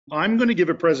I'm going to give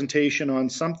a presentation on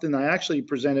something. I actually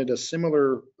presented a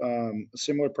similar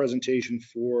presentation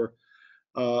for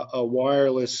a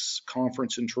wireless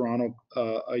conference in Toronto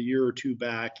a year or two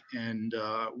back, and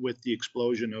with the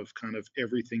explosion of kind of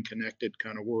everything connected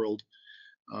kind of world,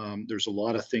 there's a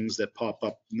lot of things that pop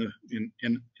up in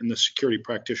the security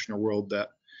practitioner world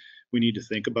that we need to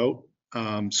think about.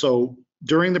 So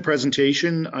during the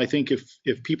presentation, I think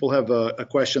if people have a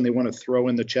question they want to throw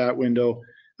in the chat window,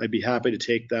 I'd be happy to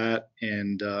take that.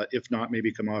 And if not,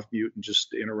 maybe come off mute and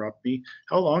just interrupt me.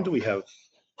 How long do we have?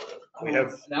 We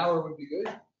have an hour would be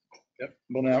good. Yep,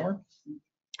 about an hour.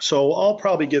 So I'll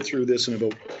probably get through this in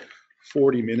about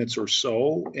 40 minutes or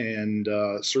so, and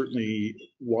certainly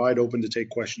wide open to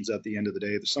take questions at the end of the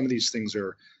day. Some of these things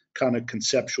are kind of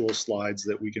conceptual slides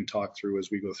that we can talk through as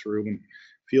we go through. And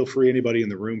feel free, anybody in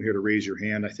the room here, to raise your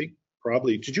hand. I think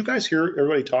probably, did you guys hear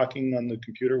everybody talking on the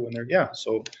computer when they're, yeah,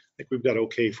 so I think we've got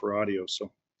okay for audio.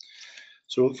 So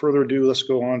without further ado, let's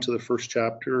go on to the first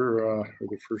chapter, or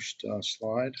the first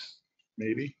slide,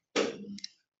 maybe. There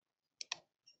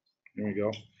we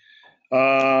go.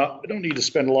 I don't need to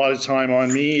spend a lot of time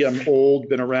on me. I'm old,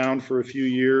 been around for a few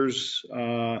years.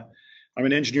 I'm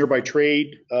an engineer by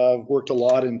trade. I've worked a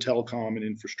lot in telecom and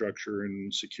infrastructure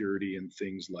and security and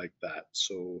things like that.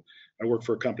 So I work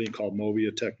for a company called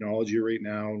Movia Technology right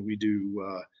now, and we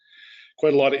do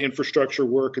quite a lot of infrastructure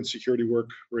work and security work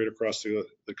right across the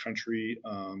country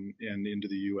and into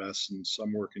the US, and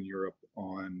some work in Europe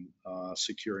on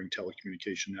securing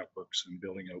telecommunication networks and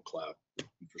building out cloud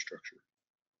infrastructure.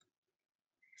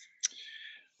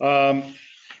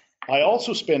 I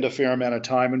also spend a fair amount of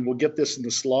time, and we'll get this in the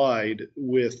slide,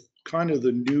 with kind of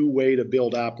the new way to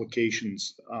build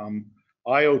applications.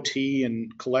 IoT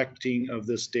and collecting of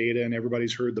this data, and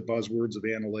everybody's heard the buzzwords of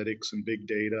analytics and big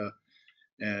data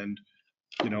and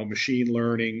machine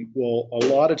learning. Well, a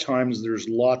lot of times there's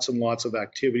lots and lots of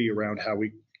activity around how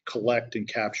we collect and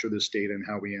capture this data and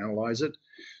how we analyze it.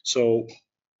 So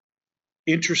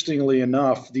interestingly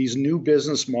enough, these new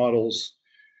business models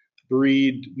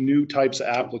breed new types of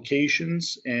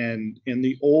applications. And in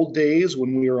the old days,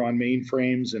 when we were on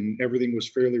mainframes and everything was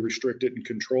fairly restricted and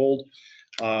controlled,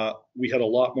 we had a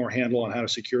lot more handle on how to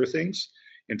secure things.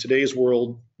 In today's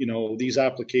world, these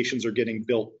applications are getting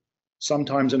built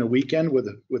sometimes in a weekend with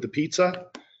a pizza,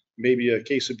 maybe a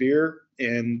case of beer,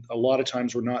 and a lot of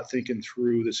times we're not thinking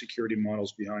through the security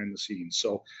models behind the scenes.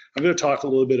 So I'm going to talk a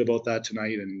little bit about that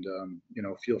tonight, and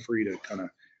feel free to kind of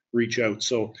reach out.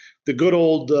 So the good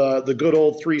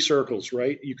old three circles,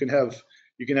 right? You can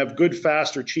have good,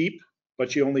 fast, or cheap,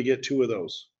 but you only get two of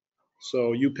those.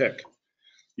 So you pick.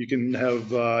 You can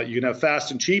have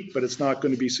fast and cheap, but it's not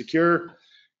going to be secure.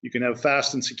 You can have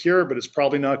fast and secure, but it's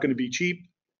probably not going to be cheap.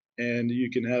 And you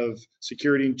can have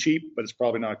security and cheap, but it's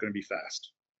probably not going to be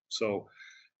fast. So,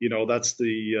 that's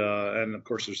the, and of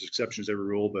course there's exceptions to every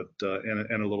rule, but,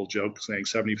 and a little joke saying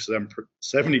 70%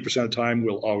 of the time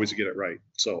we'll always get it right.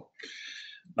 So,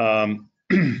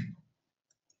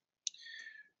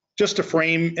 just to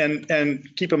frame and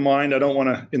keep in mind, I don't want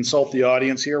to insult the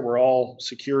audience here. We're all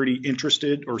security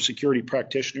interested or security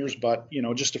practitioners, but,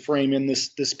 just to frame in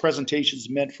this presentation is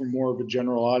meant for more of a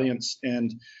general audience,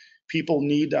 and people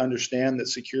need to understand that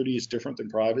security is different than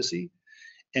privacy.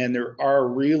 And there are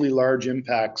really large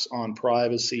impacts on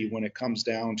privacy when it comes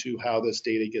down to how this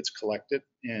data gets collected.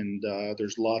 And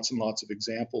there's lots and lots of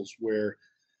examples where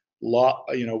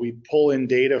we pull in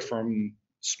data from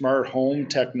smart home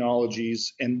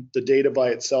technologies, and the data by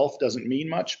itself doesn't mean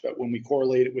much, but when we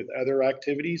correlate it with other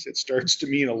activities, it starts to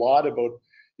mean a lot about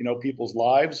people's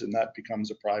lives, and that becomes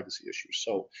a privacy issue.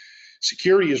 So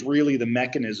security is really the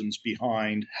mechanisms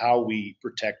behind how we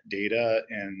protect data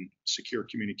and secure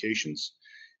communications.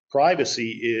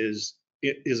 Privacy is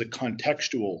a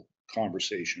contextual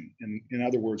conversation. And in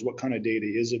other words, what kind of data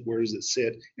is it? Where does it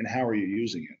sit? And how are you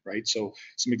using it, right? So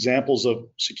some examples of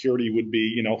security would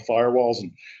be, firewalls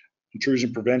and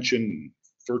intrusion prevention,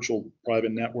 virtual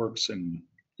private networks, and,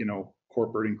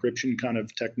 corporate encryption kind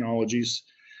of technologies.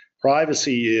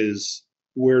 Privacy is,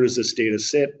 where does this data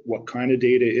sit? What kind of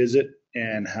data is it?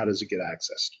 And how does it get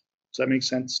accessed? Does that make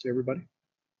sense to everybody?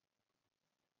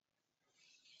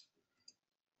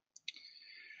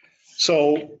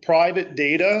 So private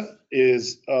data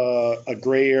is a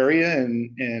gray area,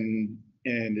 and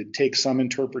it takes some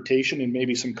interpretation and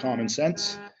maybe some common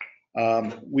sense.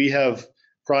 We have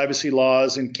privacy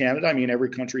laws in Canada. I mean, every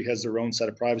country has their own set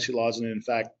of privacy laws, and in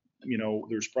fact,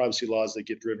 there's privacy laws that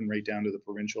get driven right down to the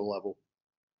provincial level.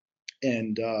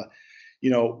 And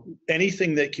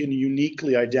anything that can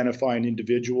uniquely identify an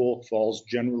individual falls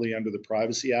generally under the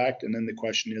Privacy Act. And then the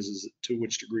question is to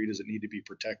which degree does it need to be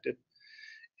protected?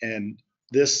 And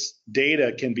this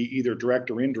data can be either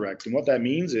direct or indirect. And what that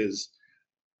means is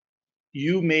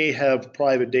you may have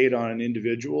private data on an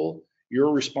individual.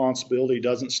 Your responsibility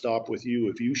doesn't stop with you.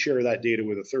 If you share that data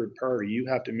with a third party, you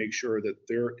have to make sure that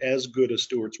they're as good as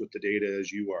stewards with the data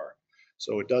as you are.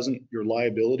 So it doesn't, your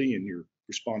liability and your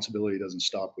responsibility doesn't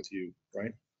stop with you,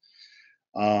 right?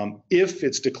 If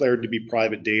it's declared to be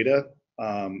private data,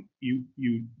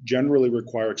 you generally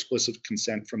require explicit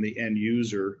consent from the end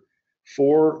user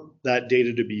for that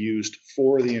data to be used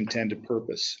for the intended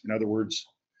purpose. In other words,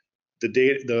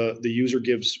 the user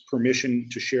gives permission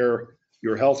to share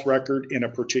your health record in a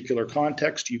particular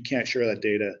context. You can't share that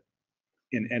data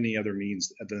in any other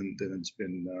means than it's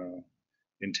been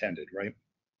intended, right?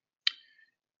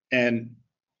 And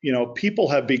you know, people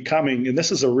have becoming, and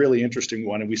this is a really interesting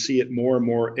one, and we see it more and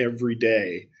more every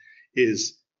day,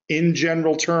 is in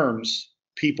general terms,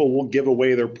 people will give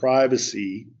away their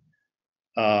privacy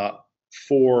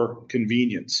for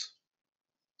convenience.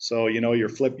 So, you know, you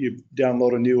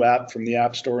download a new app from the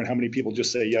App Store, and how many people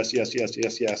just say yes, yes, yes,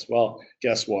 yes, yes? Well,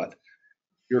 guess what?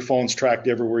 Your phone's tracked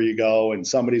everywhere you go, and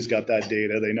somebody's got that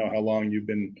data. They know how long you've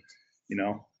been, you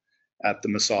know, at the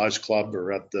massage club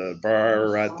or at the bar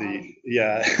or at the,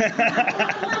 yeah,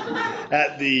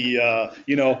 at the,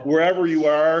 you know, wherever you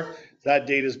are, that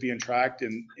data is being tracked.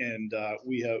 And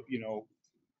we have, you know,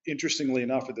 interestingly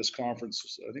enough, at this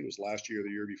conference, I think it was last year or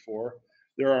the year before,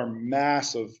 there are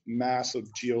massive, massive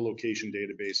geolocation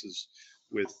databases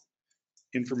with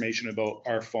information about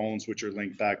our phones, which are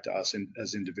linked back to us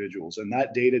as individuals. And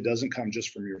that data doesn't come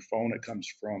just from your phone. It comes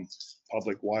from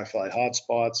public Wi-Fi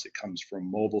hotspots. It comes from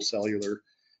mobile cellular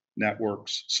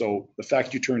networks. So the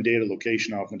fact you turn data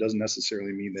location off, it doesn't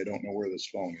necessarily mean they don't know where this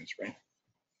phone is,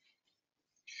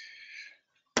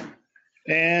 right?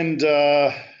 And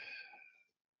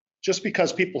just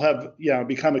because people have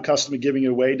become accustomed to giving it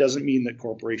away doesn't mean that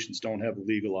corporations don't have a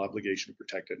legal obligation to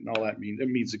protect it. And all that means, it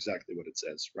means exactly what it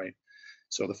says, right?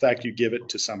 So the fact you give it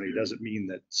to somebody doesn't mean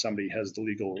that somebody has the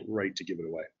legal right to give it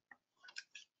away.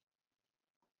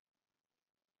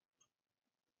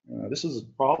 This is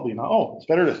probably not, oh, it's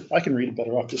better to, I can read it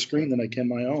better off the screen than I can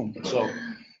my own. So,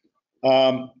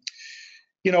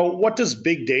 you know, what does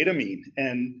big data mean?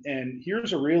 And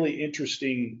here's a really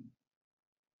interesting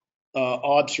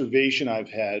observation I've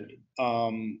had.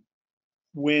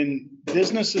 When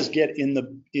businesses get in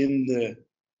the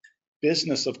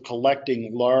business of collecting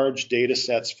large data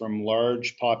sets from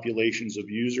large populations of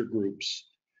user groups,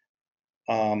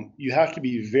 you have to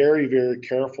be very, very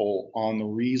careful on the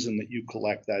reason that you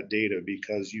collect that data,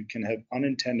 because you can have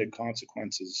unintended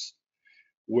consequences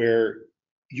where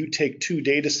you take two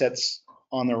data sets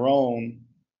on their own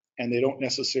and they don't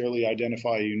necessarily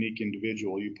identify a unique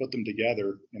individual. You put them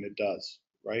together and it does,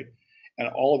 right? And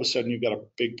all of a sudden you've got a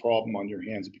big problem on your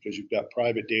hands because you've got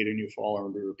private data and you fall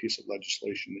under a piece of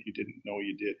legislation that you didn't know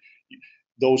you did.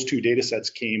 Those two data sets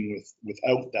came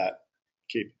without that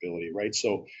capability, right?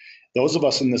 So those of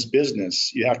us in this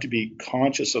business, you have to be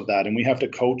conscious of that, and we have to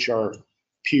coach our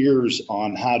peers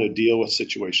on how to deal with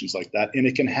situations like that. And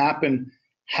it can happen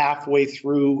halfway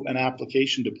through an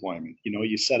application deployment. You know,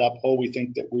 you set up, oh, we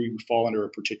think that we fall under a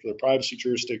particular privacy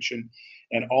jurisdiction,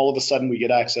 and all of a sudden we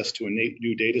get access to a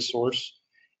new data source,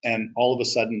 and all of a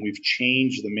sudden we've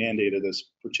changed the mandate of this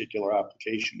particular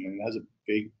application, and it has a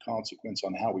big consequence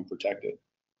on how we protect it,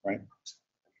 right?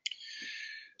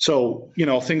 So, you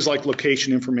know, things like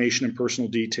location information and personal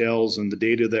details and the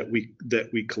data that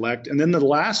we collect. And then the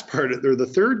last part, or the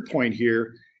third point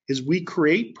here, is we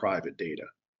create private data.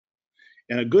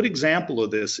 And a good example of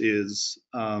this is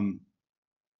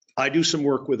I do some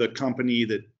work with a company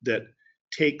that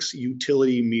takes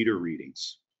utility meter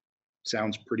readings.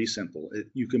 Sounds pretty simple.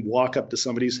 You can walk up to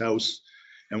somebody's house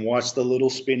and watch the little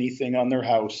spinny thing on their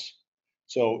house.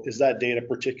 So is that data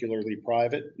particularly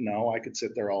private? No, I could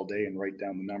sit there all day and write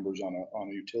down the numbers on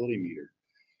a utility meter.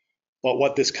 But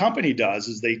what this company does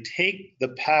is they take the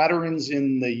patterns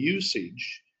in the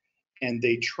usage and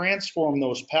they transform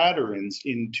those patterns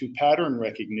into pattern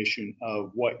recognition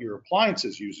of what your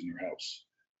appliances use in your house.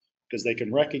 Because they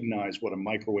can recognize what a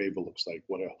microwave looks like,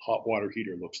 what a hot water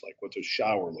heater looks like, what a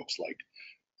shower looks like.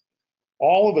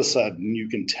 All of a sudden, you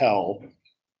can tell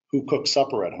who cooks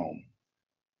supper at home.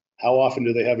 How often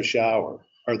do they have a shower?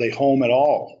 Are they home at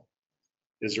all?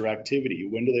 Is there activity?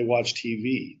 When do they watch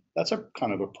TV? That's a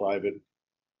kind of a private,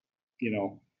 you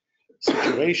know,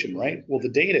 situation, right? Well, the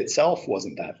data itself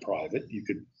wasn't that private. You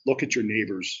could look at your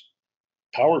neighbor's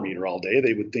power meter all day.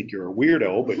 They would think you're a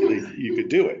weirdo, but you could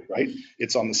do it, right?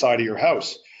 It's on the side of your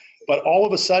house. But all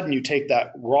of a sudden, you take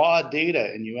that raw data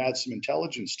and you add some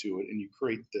intelligence to it, and you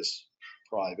create this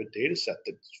private data set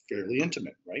that's fairly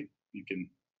intimate, right? You can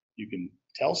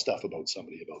tell stuff about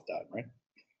somebody about that, right?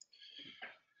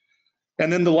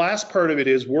 And then the last part of it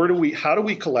is how do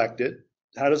we collect it?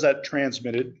 How does that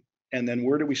transmit it? And then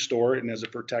where do we store it and is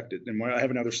it protected? And I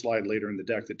have another slide later in the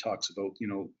deck that talks about,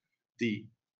 the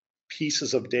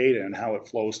pieces of data and how it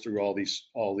flows through all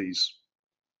these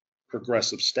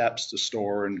progressive steps to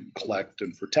store and collect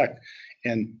and protect.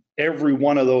 And every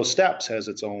one of those steps has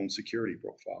its own security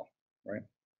profile, right?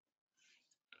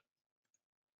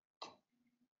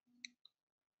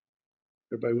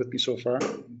 Everybody with me so far?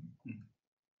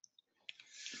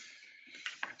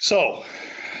 So,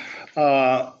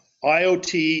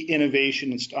 IoT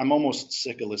innovation, I'm almost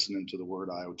sick of listening to the word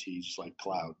IoT, just like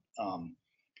cloud,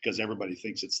 because everybody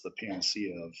thinks it's the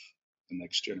panacea of the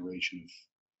next generation of,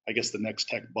 I guess, the next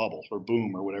tech bubble or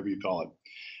boom or whatever you call it.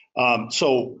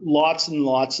 So lots and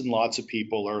lots and lots of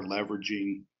people are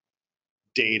leveraging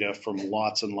data from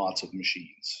lots and lots of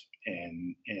machines.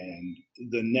 And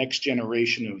the next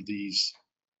generation of these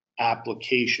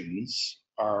applications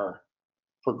are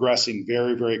progressing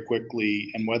very, very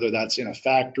quickly. And whether that's in a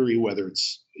factory, whether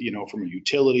it's, from a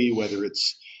utility, whether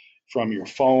it's from your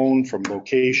phone, from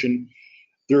location,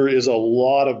 there is a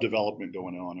lot of development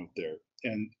going on out there.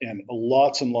 And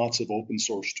lots and lots of open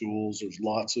source tools. There's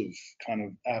lots of kind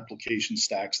of application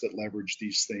stacks that leverage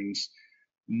these things.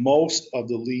 Most of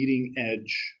the leading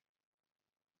edge,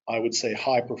 I would say,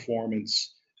 high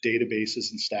performance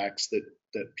databases and stacks that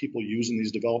people use in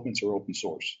these developments are open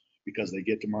source because they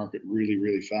get to market really,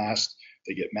 really fast.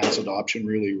 They get mass adoption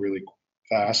really, really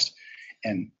fast.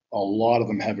 And a lot of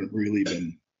them haven't really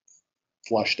been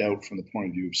flushed out from the point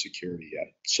of view of security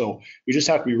yet. So we just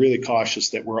have to be really cautious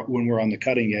that when we're on the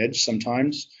cutting edge,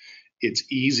 sometimes it's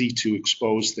easy to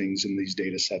expose things in these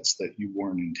data sets that you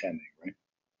weren't intending, right?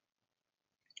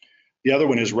 The other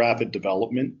one is rapid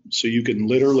development. So you can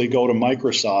literally go to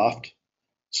Microsoft,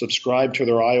 subscribe to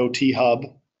their IoT hub,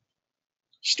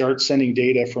 start sending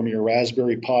data from your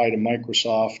Raspberry Pi to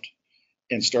Microsoft,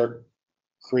 and start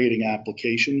creating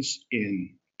applications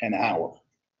in an hour,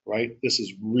 right? This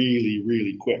is really,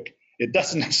 really quick. It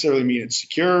doesn't necessarily mean it's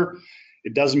secure.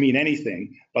 It doesn't mean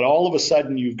anything, but all of a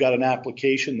sudden you've got an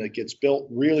application that gets built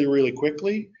really, really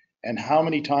quickly. And how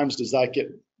many times does that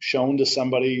get shown to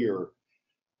somebody, or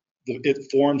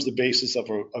it forms the basis of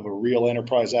a real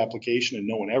enterprise application, and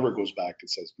no one ever goes back and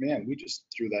says, man, we just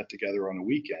threw that together on a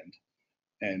weekend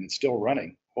and it's still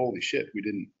running. Holy shit, we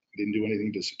didn't do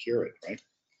anything to secure it, right?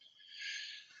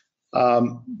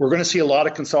 We're going to see a lot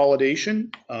of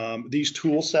consolidation. These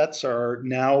tool sets are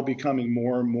now becoming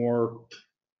more and more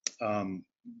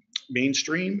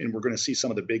mainstream, and we're going to see some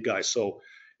of the big guys. So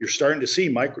you're starting to see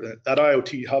that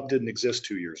IoT hub didn't exist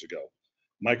 2 years ago.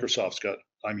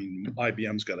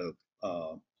 IBM's got a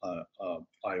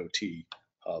IoT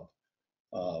hub.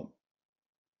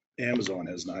 Amazon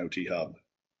has an IoT hub.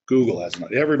 Google has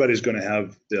one. Everybody's going to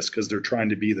have this because they're trying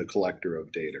to be the collector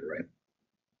of data, right?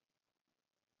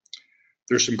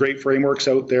 There's some great frameworks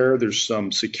out there. There's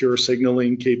some secure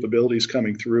signaling capabilities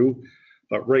coming through,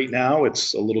 but right now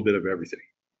it's a little bit of everything,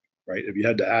 right? If you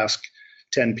had to ask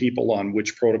 10 people on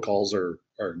which protocols are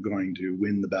going to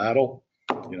win the battle,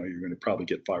 you're going to probably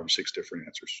get 5 or 6 different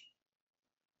answers.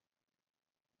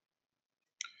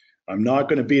 I'm not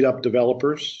going to beat up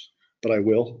developers, but I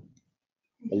will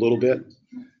a little bit.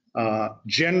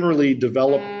 Generally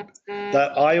develop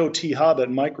that IoT hub at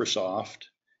Microsoft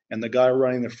and the guy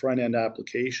running the front end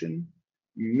application,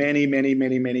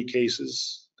 many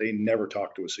cases, they never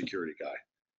talk to a security guy.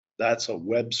 That's a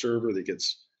web server that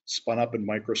gets spun up in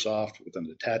Microsoft with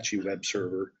an Apache web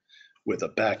server with a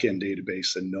back-end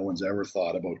database, and no one's ever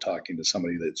thought about talking to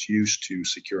somebody that's used to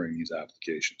securing these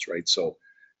applications, right? So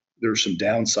there's some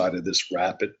downside of this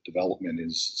rapid development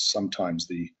is sometimes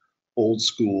the old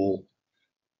school,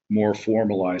 more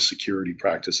formalized security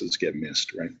practices get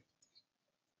missed, right?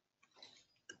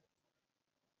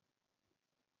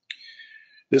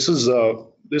 This is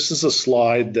a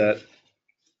slide that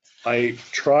I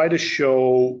try to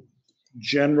show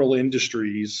general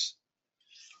industries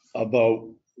about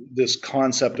this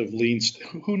concept of lean.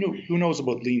 Who knows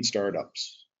about lean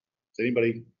startups?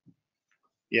 Anybody?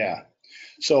 Yeah.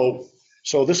 So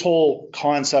this whole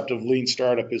concept of lean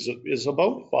startup is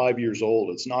about 5 years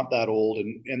old. It's not that old,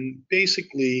 and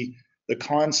basically the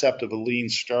concept of a lean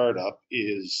startup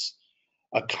is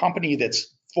a company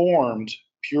that's formed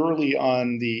purely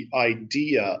on the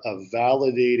idea of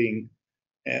validating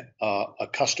a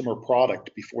customer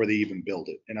product before they even build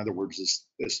it. In other words,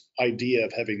 this idea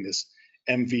of having this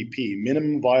MVP,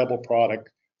 minimum viable product,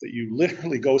 that you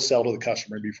literally go sell to the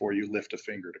customer before you lift a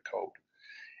finger to code.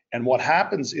 And what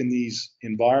happens in these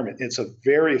environments, it's a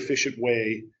very efficient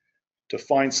way to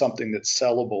find something that's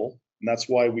sellable And that's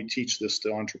why we teach this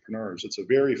to entrepreneurs. It's a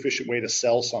very efficient way to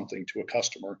sell something to a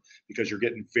customer because you're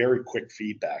getting very quick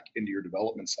feedback into your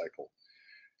development cycle.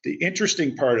 The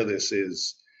interesting part of this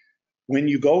is when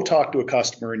you go talk to a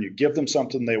customer and you give them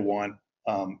something they want,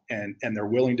 and they're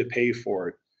willing to pay for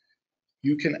it,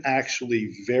 you can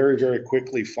actually very, very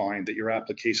quickly find that your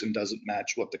application doesn't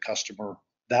match what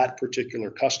that particular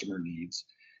customer needs.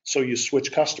 So you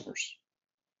switch customers.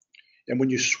 And when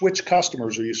you switch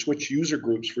customers or you switch user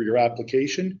groups for your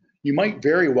application, you might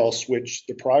very well switch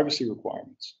the privacy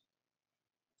requirements,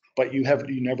 but you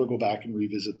never go back and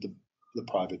revisit the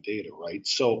private data, right?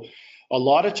 So a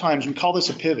lot of times we call this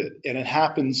a pivot, and it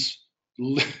happens,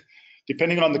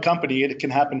 depending on the company, it can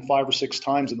happen 5 or 6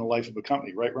 times in the life of a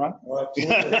company, right, Ron? Well,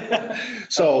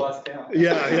 So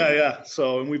yeah.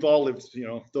 So, and we've all lived,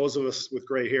 those of us with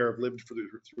gray hair have lived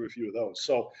through a few of those.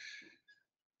 So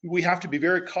we have to be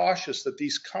very cautious that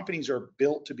these companies are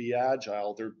built to be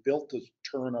agile. They're built to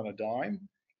turn on a dime.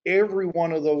 Every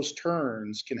one of those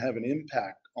turns can have an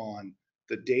impact on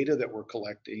the data that we're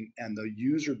collecting and the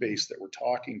user base that we're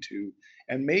talking to,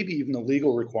 and maybe even the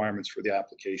legal requirements for the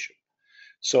application.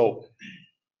 So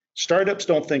startups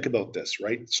don't think about this,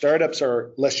 right? Startups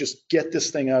are, let's just get this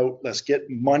thing out, let's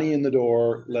get money in the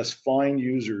door, let's find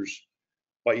users.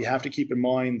 But you have to keep in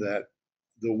mind that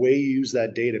the way you use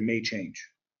that data may change,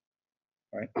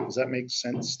 right? Does that make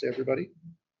sense to everybody?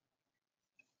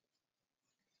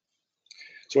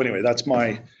 So anyway, that's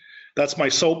my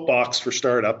soapbox for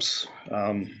startups.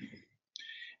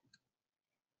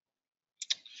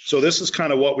 So this is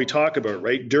kind of what we talk about,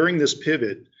 right? During this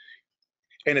pivot,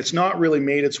 and it's not really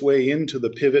made its way into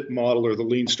the pivot model or the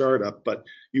lean startup, but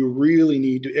you really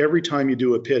need to, every time you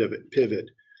do a pivot,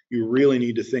 you really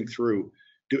need to think through,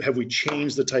 have we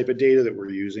changed the type of data that we're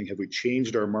using? Have we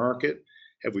changed our market?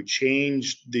 Have we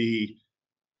changed the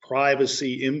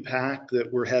privacy impact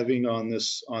that we're having on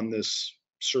this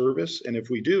service? And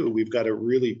if we do, we've got to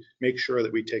really make sure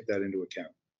that we take that into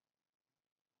account.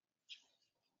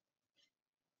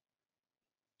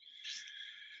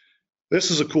 This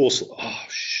is a cool, oh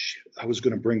shit, I was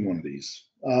going to bring one of these.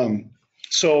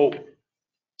 So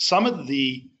some of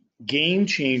the game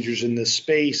changers in this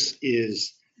space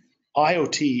is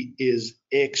IoT is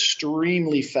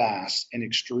extremely fast and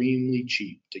extremely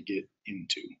cheap to get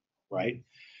into, right?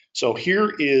 So here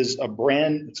is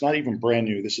it's not even brand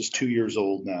new. This is 2 years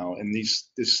old now. And this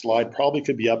slide probably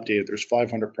could be updated. There's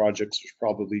 500 projects. There's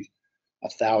probably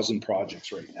 1,000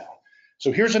 projects right now.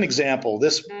 So here's an example.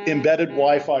 This embedded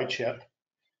Wi-Fi chip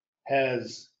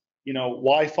has,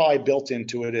 Wi-Fi built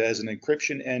into it. It has an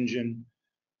encryption engine.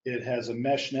 It has a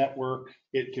mesh network.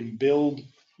 It can build,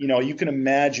 you can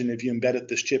imagine if you embedded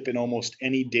this chip in almost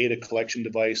any data collection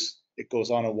device, it goes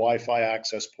on a Wi-Fi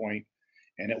access point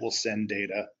and it will send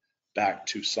data back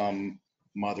to some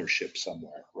mothership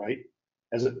somewhere, right?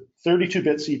 Has a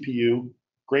 32-bit CPU,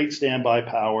 great standby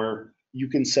power. You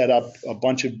can set up a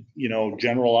bunch of,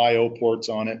 general I/O ports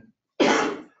on it.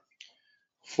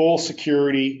 Full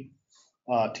security,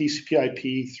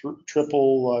 TCP/IP,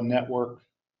 triple network.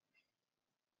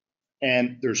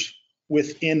 And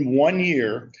within 1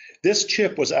 year, this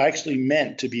chip was actually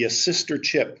meant to be a sister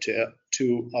chip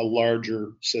to a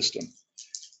larger system.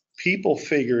 People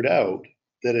figured out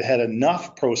that it had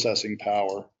enough processing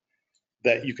power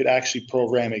that you could actually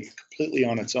program it completely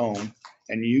on its own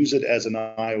and use it as an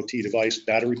IoT device,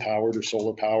 battery powered or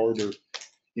solar powered or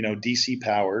DC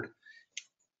powered.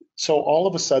 So all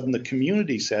of a sudden the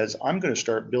community says, I'm going to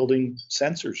start building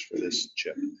sensors for this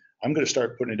chip. I'm going to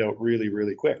start putting it out really,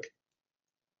 really quick.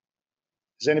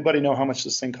 Does anybody know how much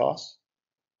this thing costs?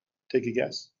 Take a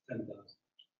guess.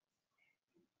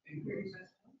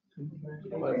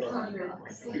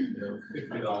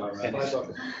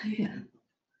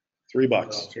 $3.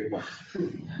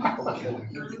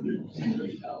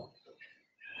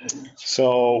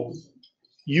 So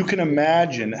you can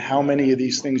imagine how many of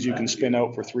these things you can spin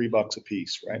out for $3 a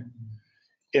piece, right?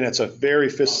 And it's a very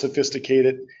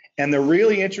sophisticated, and the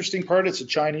really interesting part, it's a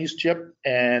Chinese chip,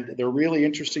 and the really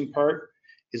interesting part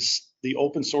is the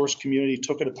open source community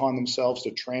took it upon themselves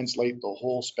to translate the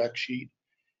whole spec sheet,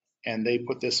 and they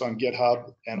put this on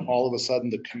GitHub, and all of a sudden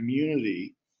the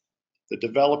community, the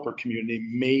developer community,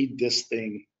 made this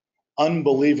thing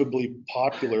unbelievably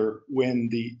popular when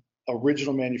the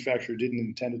original manufacturer didn't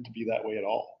intend it to be that way at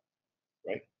all,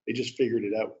 right? They just figured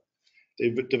it out.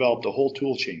 They've developed a whole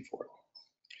tool chain for it.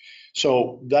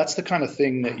 So that's the kind of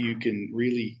thing that you can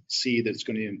really see that's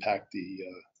going to impact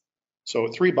so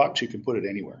at $3 you can put it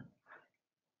anywhere,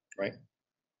 right?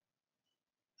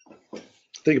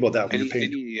 Think about that when you're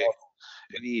paying.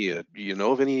 Do you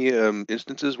know of any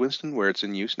instances, Winston, where it's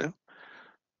in use now?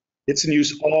 It's in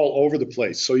use all over the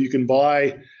place. So you can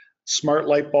buy smart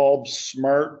light bulbs,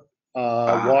 smart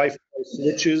Wi-Fi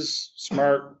switches,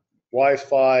 smart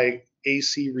Wi-Fi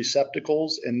AC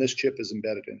receptacles, and this chip is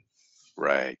embedded in.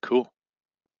 Right. Cool.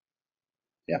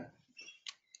 Yeah.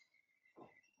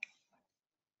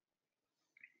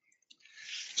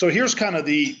 So here's kind of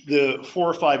the 4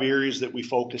 or 5 areas that we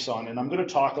focus on, and I'm going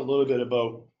to talk a little bit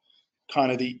about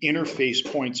kind of the interface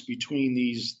points between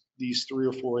these 3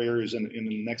 or 4 areas in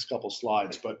the next couple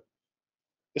slides. But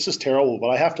this is terrible, but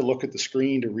I have to look at the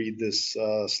screen to read this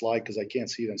slide because I can't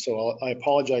see them. So I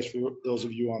apologize for those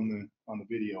of you on the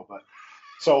video. But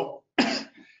so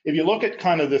if you look at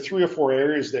kind of the 3 or 4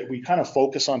 areas that we kind of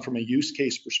focus on from a use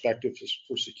case perspective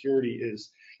for security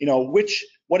is, you know,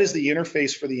 what is the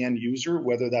interface for the end user,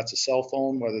 whether that's a cell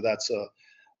phone, whether that's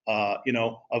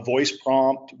a voice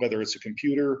prompt, whether it's a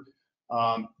computer.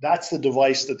 That's the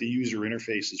device that the user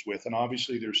interfaces with. And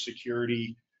obviously there's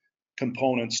security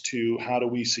components to how do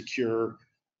we secure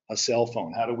a cell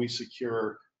phone? How do we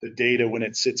secure the data when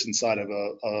it sits inside of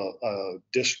a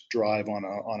disk drive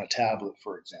on a tablet,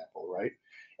 for example, right?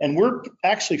 And we're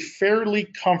actually fairly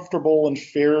comfortable and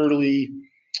fairly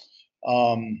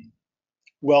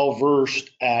well-versed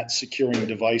at securing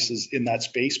devices in that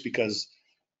space because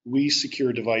we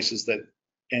secure devices that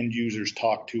end users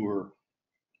talk to or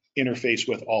interface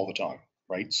with all the time,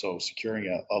 right? So securing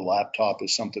a laptop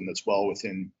is something that's well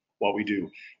within what we do.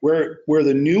 Where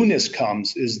the newness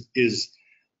comes is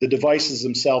the devices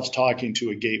themselves talking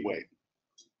to a gateway.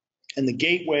 And the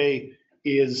gateway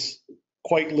is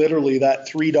quite literally that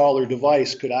 $3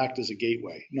 device could act as a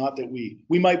gateway. Not that we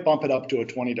might bump it up to a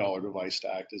 $20 device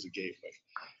to act as a gateway.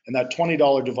 And that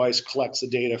 $20 device collects the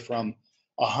data from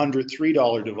 100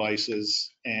 $3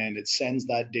 devices, and it sends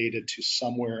that data to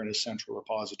somewhere in a central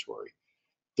repository.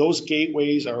 Those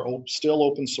gateways are still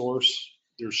open source.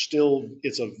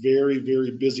 It's a very,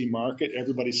 very busy market.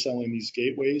 Everybody's selling these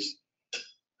gateways.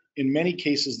 In many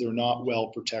cases, they're not well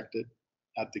protected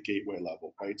at the gateway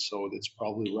level, right? So it's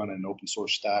probably run an open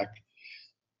source stack.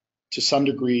 To some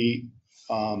degree,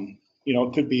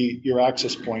 it could be your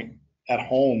access point at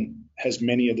home has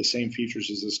many of the same features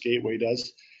as this gateway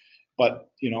does, but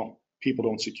people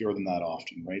don't secure them that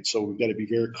often, right? So we've got to be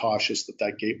very cautious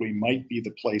that gateway might be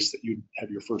the place that you have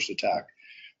your first attack.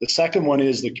 The second one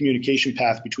is the communication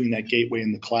path between that gateway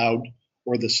and the cloud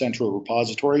or the central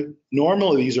repository.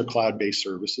 Normally, these are cloud-based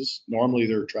services. Normally,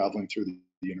 they're traveling through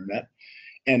the internet.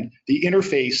 And the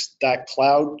interface that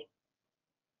cloud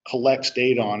collects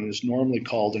data on is normally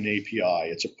called an API.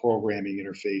 It's a programming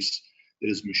interface that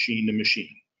is machine to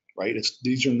machine, right?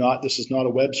 This is not a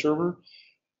web server.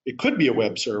 It could be a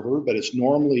web server, but it's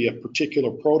normally a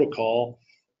particular protocol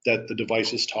that the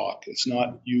devices talk. It's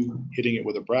not you hitting it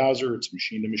with a browser, it's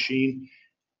machine to machine.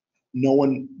 No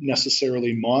one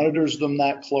necessarily monitors them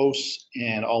that close,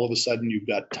 and all of a sudden you've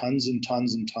got tons and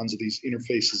tons and tons of these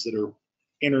interfaces that are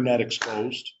internet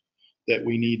exposed that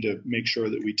we need to make sure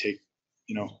that we take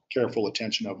careful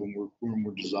attention of when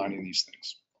we're designing these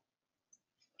things.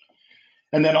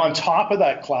 And then on top of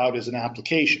that cloud is an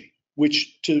application,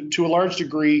 which to a large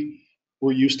degree,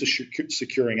 we're used to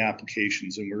securing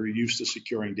applications and we're used to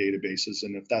securing databases.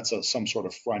 And if that's some sort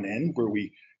of front end where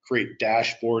we create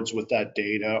dashboards with that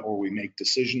data or we make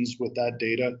decisions with that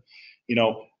data,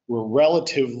 we're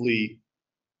relatively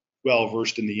well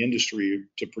versed in the industry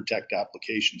to protect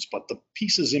applications. But the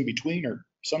pieces in between are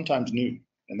sometimes new,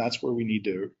 and that's where we need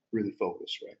to really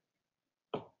focus, right?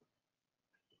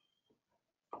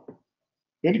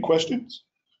 Any questions?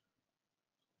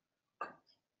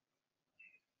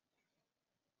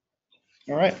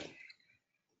 All right.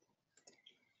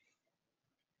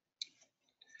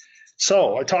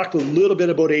 So I talked a little bit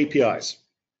about APIs.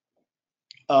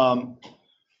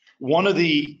 One of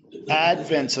the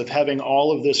advents of having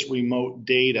all of this remote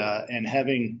data and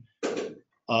having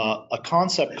a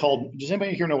concept called, does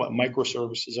anybody here know what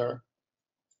microservices are?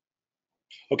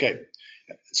 Okay,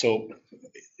 so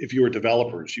if you were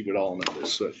developers, you would all know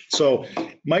this. So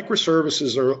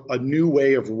microservices are a new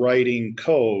way of writing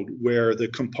code where the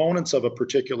components of a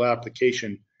particular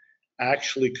application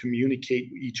actually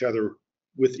communicate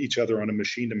with each other on a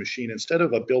machine to machine instead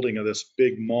of a building of this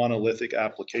big monolithic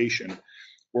application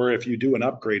where if you do an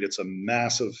upgrade, it's a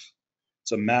massive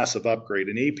upgrade.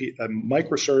 A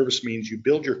microservice means you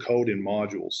build your code in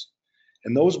modules.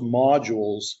 And those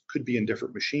modules could be in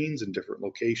different machines, in different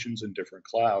locations, in different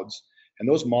clouds. And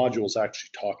those modules actually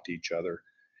talk to each other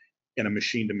in a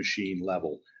machine-to-machine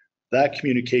level. That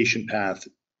communication path,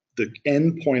 the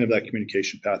end point of that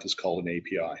communication path is called an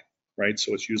API, right?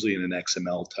 So it's usually in an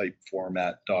XML type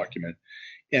format document.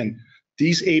 And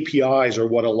these APIs are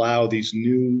what allow these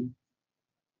new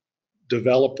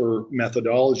developer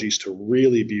methodologies to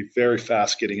really be very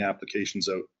fast getting applications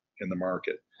out in the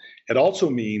market. It also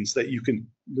means that you can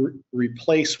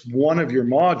replace one of your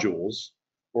modules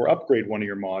or upgrade one of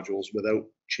your modules without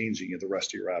changing the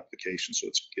rest of your application. So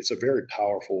it's a very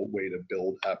powerful way to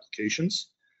build applications.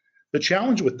 The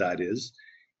challenge with that is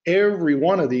every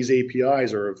one of these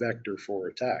APIs are a vector for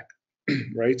attack,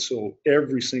 right? So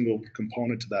every single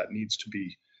component to that needs to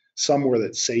be somewhere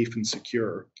that's safe and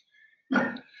secure.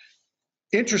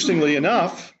 Interestingly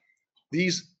enough,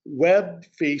 these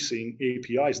web-facing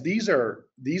APIs, these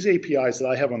APIs that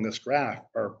I have on this graph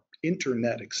are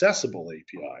internet accessible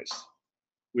APIs,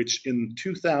 which in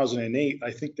 2008,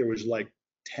 I think there was like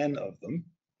 10 of them.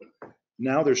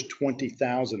 Now there's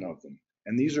 20,000 of them.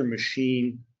 And these are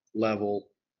machine level,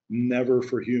 never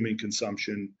for human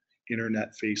consumption,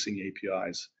 internet facing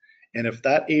APIs. And if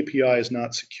that API is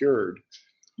not secured,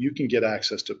 you can get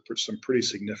access to some pretty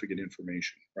significant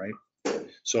information, right?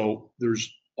 So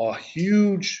there's a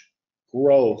huge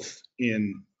growth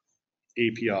in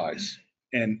APIs,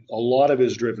 and a lot of it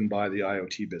is driven by the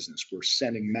IoT business. We're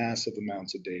sending massive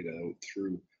amounts of data out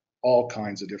through all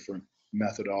kinds of different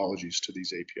methodologies to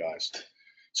these APIs.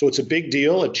 So it's a big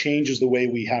deal. It changes the way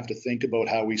we have to think about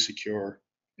how we secure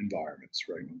environments,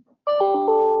 right?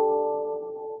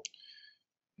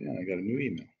 Yeah, I got a new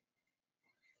email.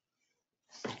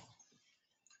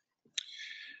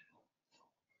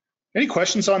 Any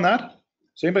questions on that?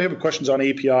 Does anybody have questions on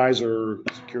APIs or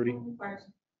security?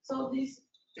 So these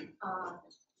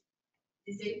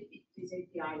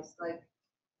APIs, like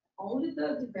only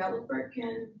the developer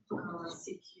can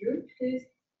secure this,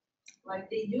 like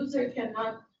the user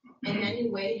cannot in any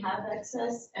way have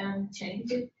access and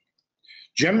change it?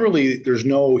 Generally, there's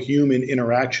no human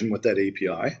interaction with that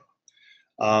API,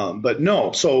 but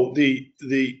no. So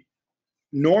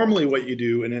normally what you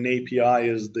do in an API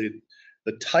is the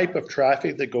type of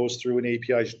traffic that goes through an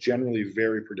API is generally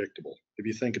very predictable. If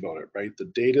you think about it, right?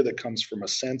 The data that comes from a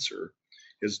sensor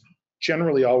is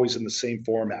generally always in the same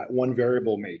format. One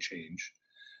variable may change,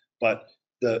 but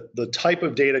the type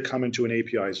of data coming to an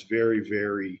API is very,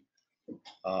 very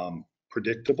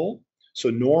predictable. So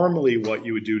normally what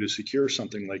you would do to secure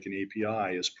something like an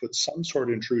API is put some sort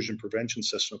of intrusion prevention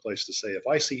system in place to say, if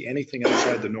I see anything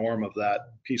outside the norm of that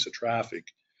piece of traffic,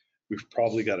 we've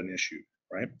probably got an issue,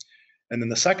 right? And then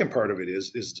the second part of it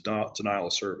is denial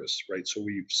of service, right? So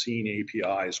we've seen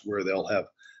APIs where they'll have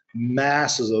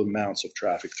massive amounts of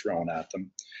traffic thrown at them.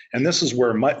 And this is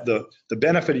where the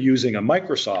benefit of using a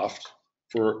Microsoft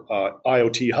for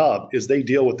IoT Hub is they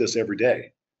deal with this every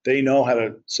day. They know how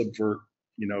to subvert,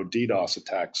 DDoS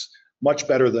attacks much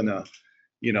better than a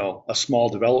small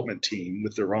development team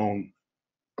with their own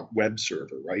web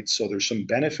server, right? So there's some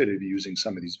benefit of using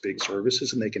some of these big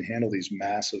services, and they can handle these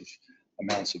massive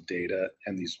amounts of data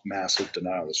and these massive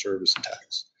denial of service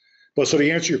attacks. But so to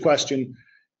answer your question,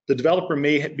 the developer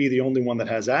may be the only one that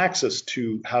has access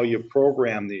to how you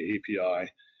program the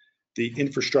API. The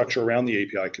infrastructure around the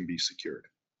API can be secured.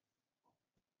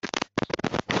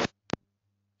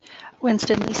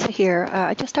 Winston, Lisa here.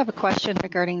 I just have a question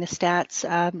regarding the stats.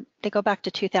 They go back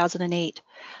to 2008.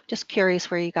 Just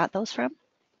curious where you got those from.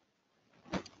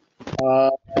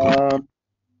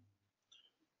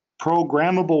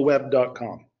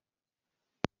 Programmableweb.com.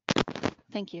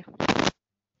 Thank you.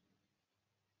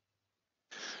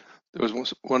 There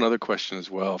was one other question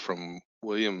as well from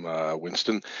William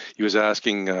Winston. He was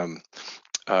asking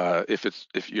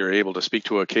if you're able to speak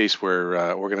to a case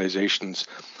where organizations,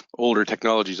 older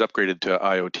technologies upgraded to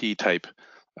IoT type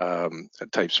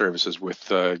services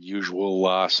with usual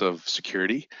loss of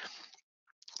security.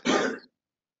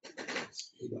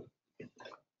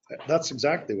 That's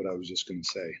exactly what I was just going to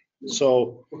say.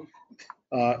 So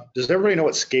does everybody know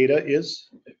what SCADA is?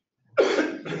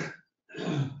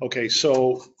 Okay,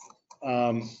 so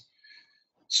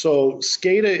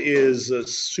SCADA is a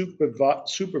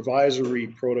supervisory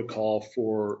protocol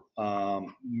for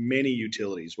many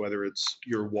utilities, whether it's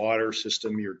your water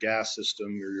system, your gas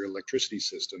system, or your electricity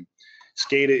system.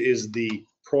 SCADA is the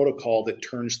protocol that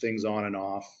turns things on and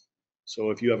off. So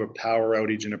if you have a power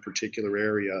outage in a particular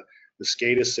area, the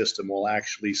SCADA system will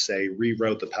actually say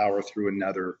reroute the power through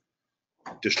another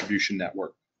distribution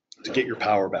network to get your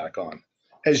power back on.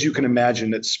 As you can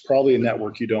imagine, it's probably a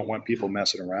network you don't want people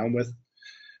messing around with.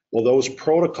 Well, those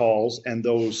protocols and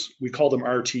those, we call them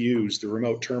RTUs, the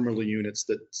remote terminal units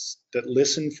that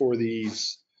listen for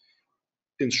these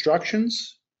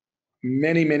instructions,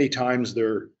 many times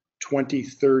they're 20,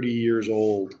 30 years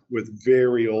old with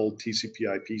very old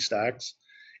TCP/IP stacks.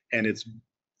 And it's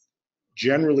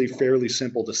generally fairly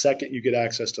simple the second you get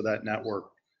access to that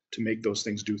network to make those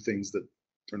things do things that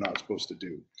they're not supposed to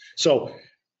do. So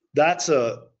that's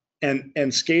and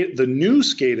the new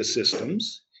SCADA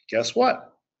systems, guess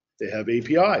what? They have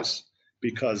APIs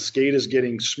because SCADA is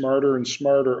getting smarter and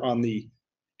smarter on the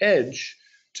edge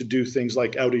to do things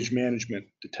like outage management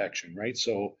detection, right?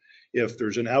 So if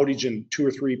there's an outage in 2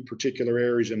 or 3 particular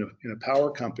areas in a power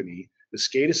company, the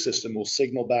SCADA system will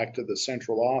signal back to the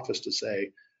central office to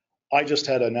say, I just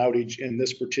had an outage in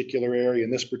this particular area,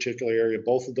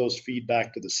 both of those feed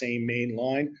back to the same main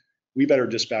line. We better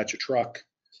dispatch a truck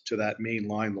to that main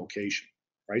line location,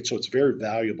 right? So it's a very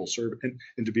valuable service.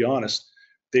 And to be honest,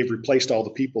 they've replaced all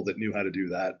the people that knew how to do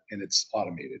that, and it's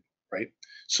automated, right?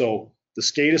 So the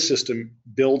SCADA system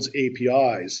builds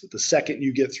APIs. The second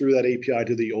you get through that API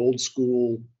to the old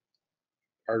school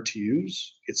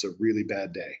RTUs, it's a really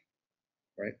bad day,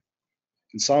 right?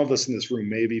 And some of us in this room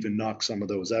may have even knocked some of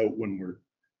those out when we're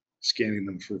scanning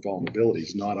them for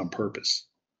vulnerabilities, not on purpose.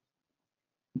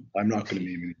 I'm not going to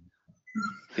name any.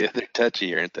 Yeah, they're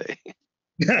touchy, aren't they?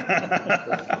 Does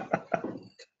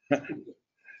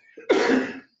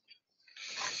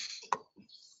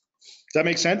that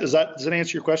make sense? Does that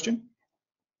answer your question?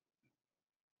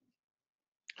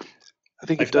 I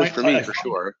think it does for me, for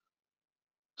sure.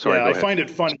 Sorry, yeah, go ahead. I find it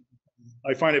funny.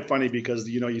 I find it funny because,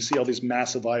 you know, you see all these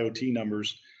massive IoT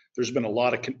numbers. There's been a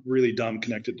lot of really dumb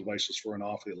connected devices for an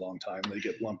awfully long time. They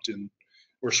get lumped in,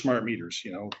 or smart meters,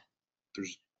 you know,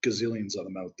 there's gazillions of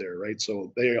them out there, right?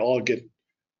 So they all get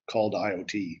called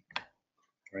IoT,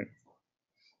 right?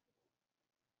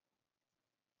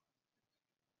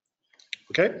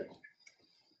 Okay.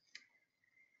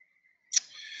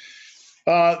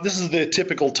 This is the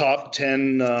typical top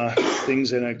 10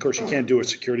 things, and of course you can't do a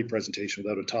security presentation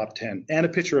without a top 10 and a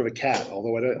picture of a cat,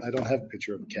 although I don't have a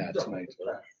picture of a cat tonight.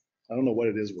 I don't know what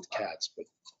it is with cats, but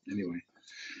anyway.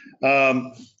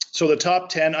 So the top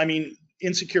 10, I mean,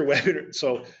 insecure web,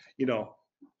 so, you know,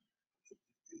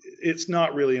 it's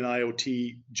not really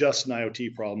just an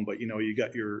IoT problem, but, you know, you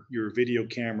got your video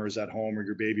cameras at home, or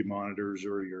your baby monitors,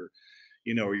 or your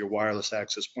wireless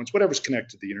access points, whatever's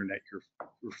connected to the internet, your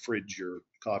fridge, your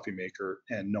coffee maker,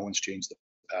 and no one's changed the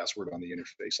password on the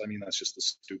interface. I mean, that's just the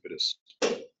stupidest,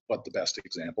 but the best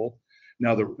example.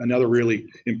 Now, another really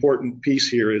important piece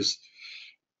here is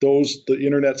the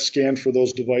internet scanned for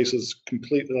those devices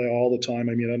completely all the time.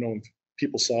 I mean, I don't know if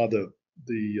people saw the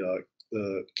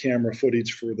camera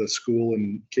footage for the school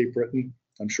in Cape Breton.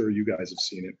 I'm sure you guys have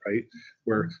seen it, right?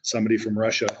 Where somebody from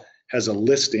Russia has a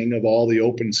listing of all the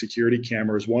open security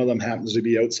cameras. One of them happens to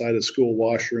be outside a school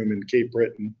washroom in Cape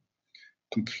Breton,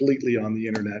 completely on the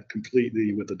internet,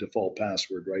 completely with a default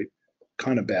password, right?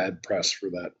 Kind of bad press for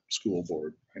that school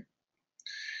board, right?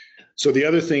 So the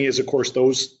other thing is, of course,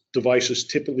 those devices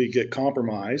typically get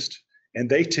compromised, and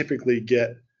they typically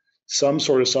get some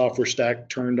sort of software stack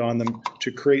turned on them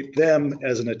to create them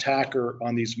as an attacker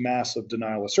on these massive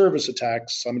denial of service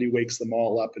attacks. Somebody wakes them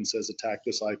all up and says, attack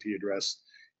this IP address.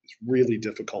 It's really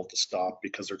difficult to stop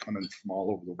because they're coming from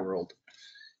all over the world.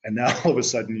 And now all of a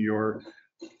sudden your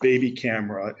baby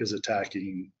camera is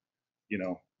attacking, you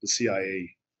know, the CIA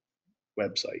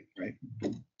website, right?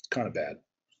 It's kind of bad.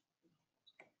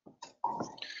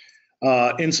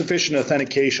 Insufficient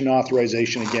authentication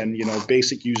authorization, again, you know,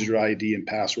 basic user ID and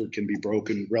password can be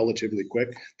broken relatively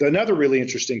quick. Another really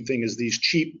interesting thing is these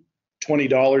cheap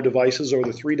 $20 devices or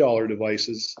the $3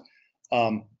 devices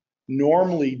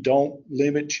normally don't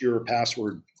limit your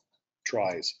password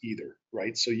tries either,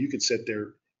 right? So you could sit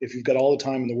there, if you've got all the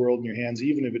time in the world in your hands,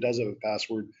 even if it does have a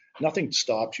password, nothing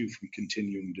stops you from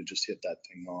continuing to just hit that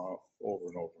thing over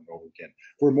and over and over again.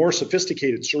 Where more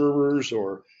sophisticated servers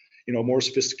or, you know, more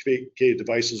sophisticated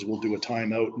devices will do a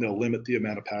timeout and they'll limit the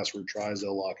amount of password tries,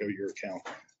 they'll lock out your account.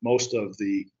 Most of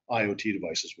the IoT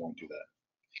devices won't do that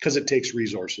because it takes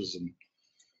resources, and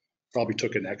probably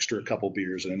took an extra couple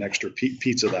beers and an extra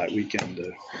pizza that weekend.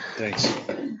 Thanks.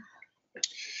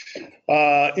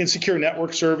 Insecure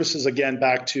network services, again,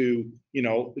 back to, you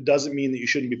know, it doesn't mean that you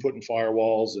shouldn't be putting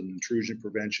firewalls and intrusion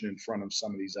prevention in front of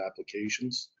some of these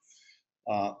applications.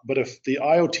 But if the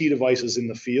IoT device is in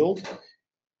the field,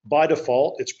 by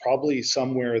default, it's probably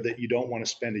somewhere that you don't want to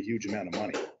spend a huge amount of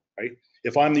money, right?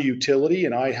 If I'm the utility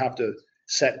and I have to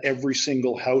set every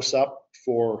single house up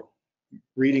for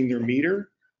reading their meter,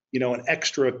 you know, an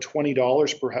extra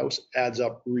 $20 per house adds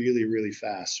up really, really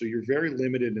fast. So you're very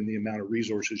limited in the amount of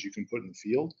resources you can put in the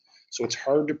field. So it's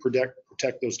hard to protect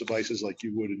those devices like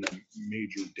you would in a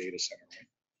major data center, right?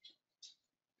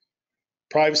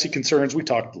 Privacy concerns, we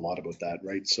talked a lot about that,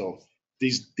 right? So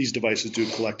these devices do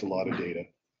collect a lot of data.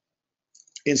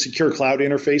 Insecure cloud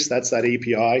interface, that's that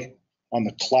API on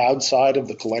the cloud side of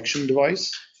the collection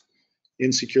device.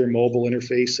 Insecure mobile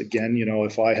interface, again, you know,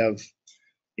 if I have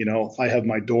You know, I have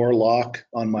my door lock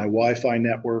on my Wi-Fi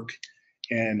network,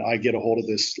 and I get a hold of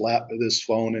this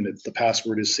phone, and the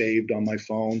password is saved on my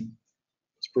phone.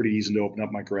 It's pretty easy to open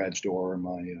up my garage door and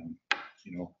my,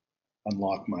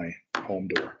 unlock my home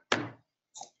door.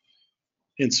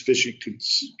 Insufficient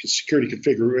security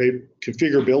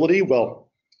configurability. Well,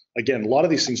 again, a lot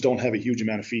of these things don't have a huge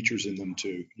amount of features in them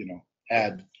to,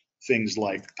 add things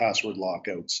like password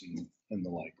lockouts and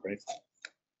the like, right?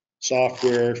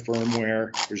 Software,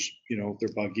 firmware, they're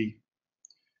buggy.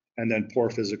 And then poor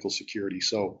physical security.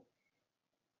 So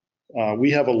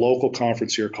we have a local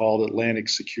conference here called Atlantic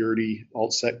Security,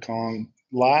 AltSecCon.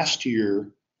 Last year,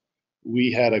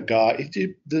 we had a guy,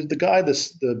 the guy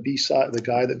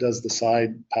that does the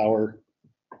side power,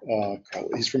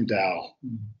 he's from Dow.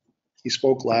 He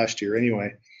spoke last year.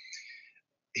 Anyway,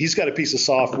 he's got a piece of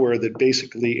software that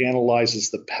basically analyzes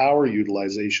the power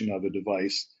utilization of a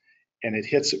device, and it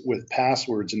hits it with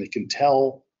passwords, and it can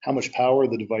tell how much power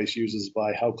the device uses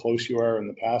by how close you are in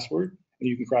the password, and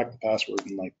you can crack the password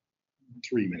in like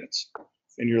 3 minutes.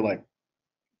 And you're like,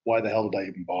 why the hell did I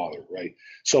even bother, right?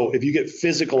 So if you get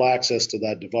physical access to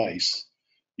that device,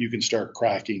 you can start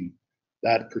cracking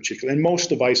that particular, and most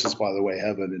devices, by the way,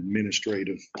 have an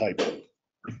administrative type of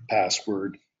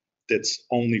password that's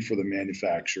only for the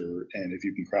manufacturer, and if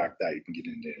you can crack that, you can get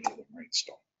into any of them, right?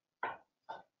 So,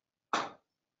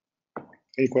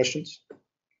 any questions?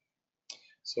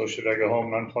 So should I go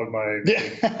home and unplug my?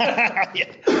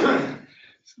 Yeah.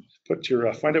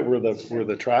 Find out where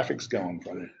the traffic's going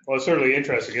from it. Well, it's certainly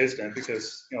interesting, isn't it?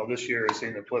 Because, this year has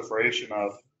seen the proliferation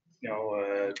of,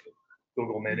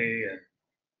 Google Mini and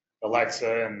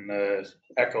Alexa and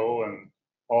Echo and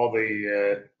all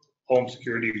the home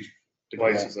security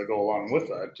devices that go along with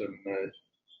that. And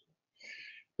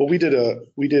well, we did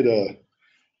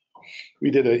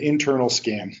an internal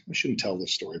scan. I shouldn't tell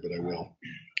this story, but I will.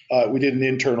 We did an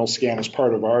internal scan as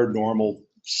part of our normal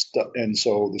stuff. And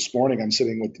so this morning I'm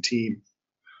sitting with the team,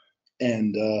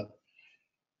 and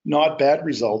not bad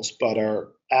results, but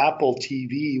our Apple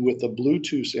TV with a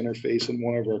Bluetooth interface in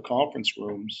one of our conference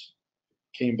rooms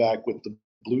came back with the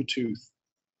Bluetooth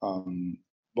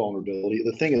vulnerability.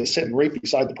 The thing is sitting right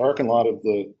beside the parking lot of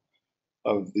the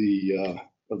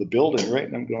building, right?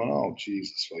 And I'm going, oh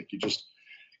Jesus, like you just,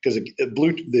 because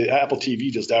the Apple TV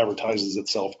just advertises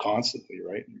itself constantly,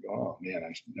 right? And you go, oh man,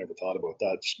 I never thought about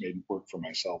that. Just made it work for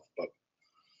myself. But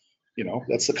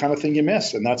that's the kind of thing you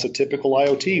miss, and that's a typical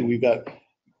IoT. We've got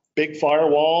big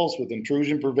firewalls with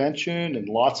intrusion prevention and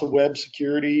lots of web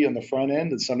security on the front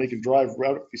end, and somebody can drive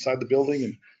right beside the building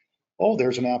and, oh,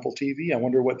 there's an Apple TV. I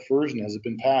wonder what version has it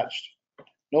been patched.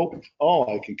 Nope. Oh,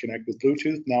 I can connect with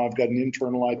Bluetooth. Now I've got an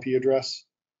internal IP address.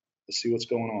 Let's see what's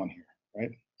going on here,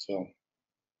 right? So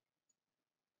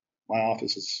my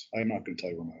office is, I'm not going to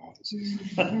tell you where my office is.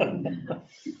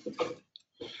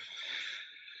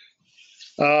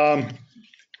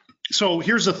 So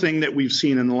here's the thing that we've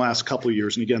seen in the last couple of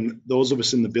years. And again, those of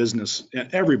us in the business,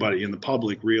 everybody in the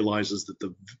public realizes that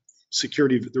the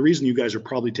security, the reason you guys are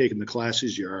probably taking the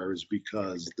classes you are is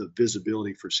because the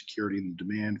visibility for security and the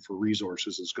demand for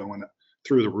resources is going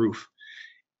through the roof.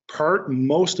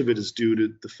 Most of it is due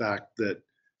to the fact that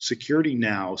security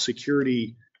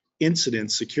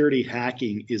incidents, security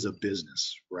hacking is a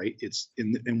business, right?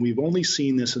 And we've only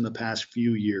seen this in the past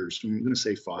few years. I'm going to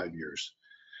say 5 years.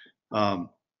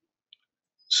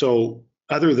 So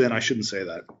other than, I shouldn't say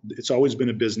that. It's always been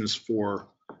a business for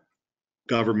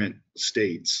government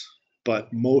states,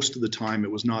 but most of the time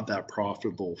it was not that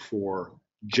profitable for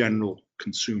general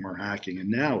consumer hacking. And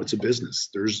now it's a business.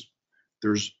 There's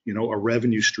a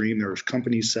revenue stream. There's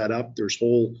companies set up. There's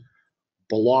whole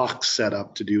blocks set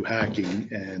up to do hacking,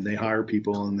 and they hire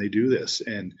people and they do this.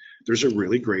 And there's a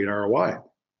really great ROI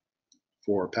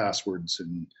for passwords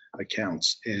and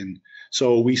accounts. And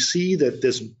so we see that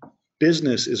this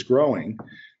business is growing,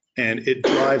 and it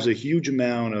drives a huge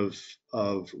amount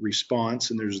of response.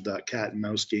 And there's that cat and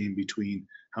mouse game between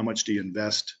how much do you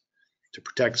invest to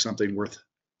protect something worth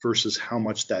versus how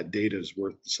much that data is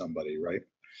worth to somebody, right?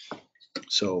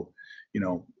 So,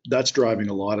 that's driving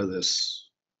a lot of this,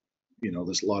 a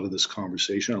lot of this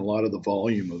conversation, a lot of the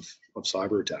volume of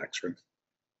cyber attacks, right?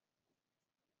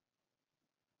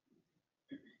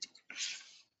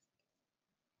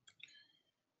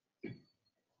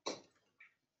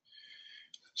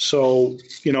 So,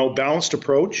 balanced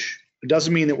approach. It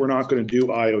doesn't mean that we're not going to do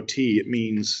IoT. It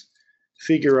means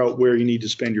figure out where you need to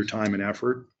spend your time and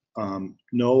effort.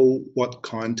 Know what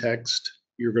context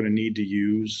you're going to need to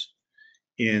use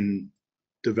in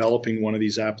developing one of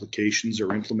these applications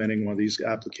or implementing one of these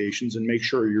applications, and make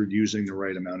sure you're using the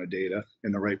right amount of data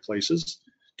in the right places.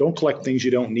 don't collect things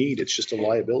you don't need. It's just a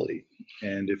liability.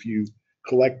 And if you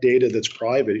collect data that's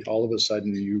private, all of a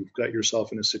sudden you've got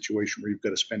yourself in a situation where you've got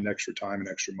to spend extra time and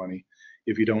extra money.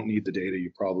 If you don't need the data,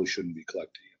 you probably shouldn't be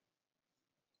collecting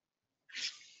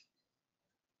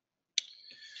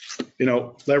it. You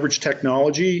know, leverage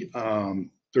technology.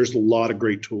 There's a lot of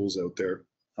great tools out there.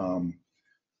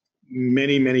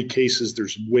 Many cases,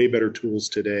 there's way better tools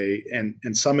today.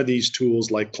 And some of these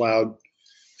tools like cloud,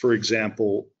 for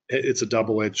example, it's a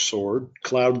double-edged sword.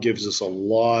 Cloud gives us a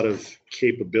lot of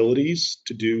capabilities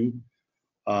to do,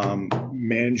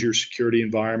 manage your security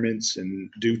environments and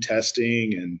do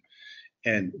testing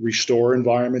and restore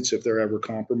environments if they're ever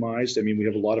compromised. I mean, we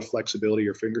have a lot of flexibility at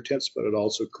our fingertips, but it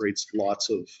also creates lots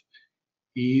of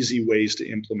easy ways to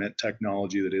implement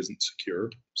technology that isn't secure.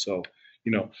 So,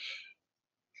 you know,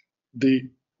 the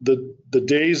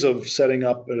days of setting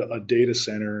up a data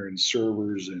center and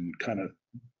servers and kind of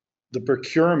the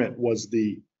procurement was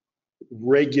the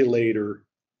regulator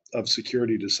of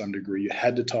security to some degree. You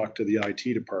had to talk to the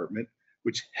IT department,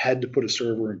 which had to put a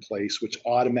server in place, which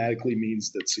automatically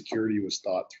means that security was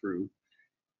thought through.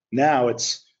 Now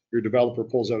it's your developer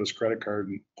pulls out his credit card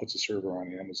and puts a server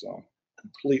on Amazon.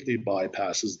 Completely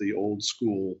bypasses the old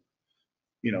school,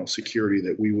 you know, security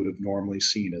that we would have normally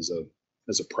seen as a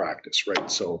practice,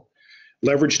 right? So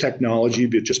leverage technology,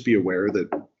 but just be aware that,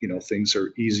 you know, things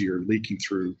are easier leaking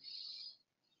through.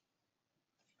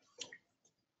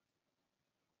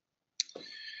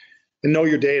 And know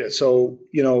your data. So,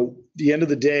 you know, the end of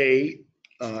the day,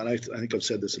 and I think I've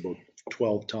said this about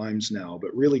 12 times now,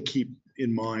 but really keep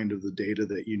in mind of the data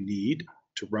that you need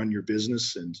to run your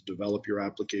business and to develop your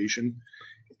application,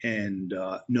 and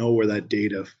know where that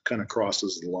data kind of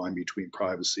crosses the line between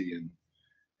privacy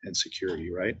and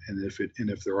security, right? And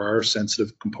if there are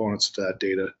sensitive components to that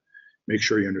data, make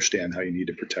sure you understand how you need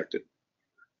to protect it.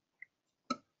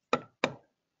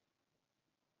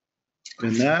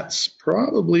 And that's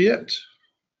probably it.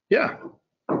 Yeah.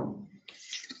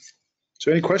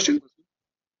 So any questions?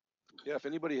 Yeah, if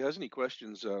anybody has any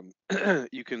questions,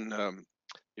 you can,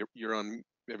 you're on,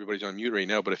 everybody's on mute right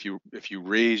now, but if you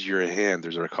raise your hand,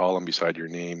 there's a column beside your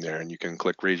name there, and you can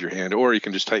click raise your hand, or you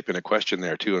can just type in a question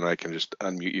there too, and I can just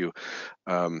unmute you.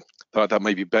 Thought that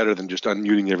might be better than just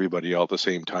unmuting everybody all at the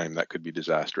same time. That could be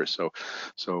disastrous.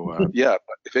 So yeah,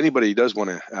 but if anybody does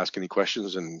want to ask any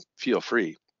questions, and feel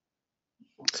free.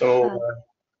 So,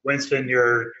 Winston,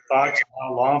 your thoughts on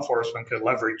how law enforcement could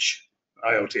leverage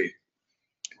IoT?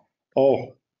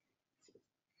 Oh,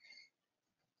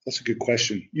 that's a good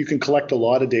question. You can collect a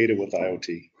lot of data with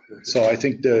IoT. So I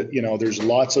think that, you know, there's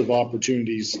lots of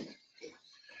opportunities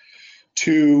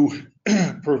to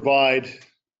provide,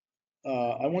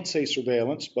 I won't say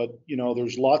surveillance, but, you know,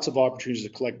 there's lots of opportunities to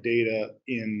collect data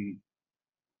in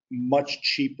much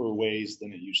cheaper ways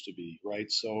than it used to be, right?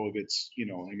 So if it's, you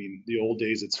know, I mean, the old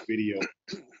days it's video,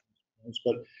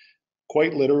 but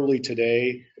quite literally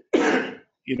today,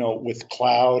 you know, with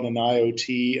cloud and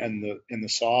IoT and the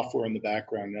software in the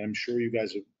background, and I'm sure you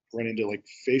guys have run into like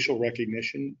facial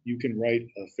recognition. You can write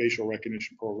a facial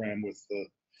recognition program with the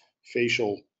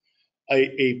facial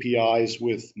APIs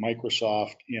with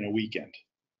Microsoft in a weekend,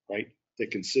 right?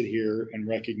 That can sit here and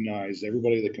recognize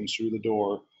everybody that comes through the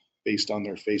door based on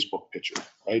their Facebook picture,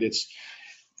 right?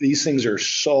 These things are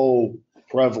so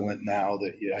prevalent now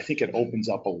that I think it opens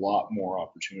up a lot more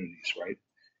opportunities, right?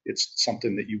 It's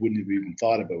something that you wouldn't have even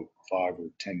thought about 5 or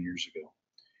 10 years ago.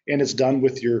 And it's done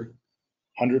with your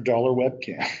 $100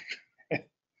 webcam.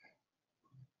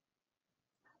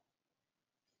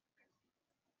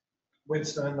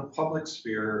 Winston, in the public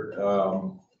sphere,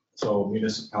 so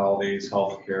municipalities,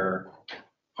 healthcare,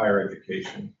 higher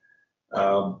education,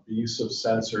 the use of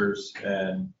sensors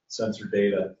and sensor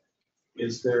data,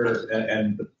 is there,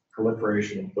 and the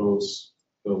proliferation of those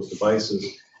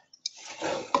devices,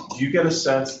 do you get a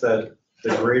sense that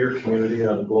the greater community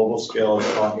on a global scale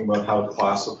is talking about how to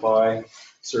classify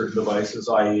certain devices,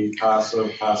 i.e.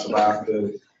 passive,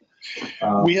 active,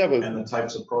 We have and the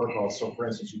types of protocols? So for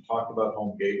instance, you talked about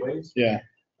home gateways. Yeah.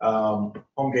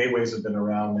 Home gateways have been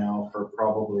around now for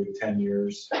probably 10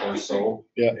 years or so.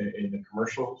 Yeah. In the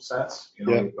commercial sense. You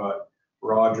know, Yeah. You've got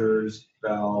Rogers,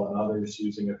 Bell, and others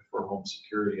using it for home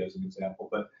security as an example,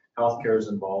 but healthcare is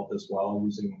involved as well,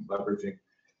 leveraging.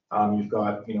 You've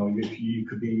got, you know, you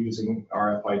could be using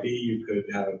RFID, you could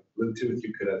have Bluetooth,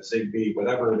 you could have Zigbee,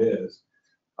 whatever it is.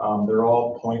 They're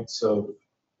all points of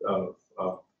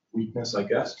weakness, I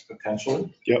guess,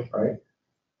 potentially. Yep. Right.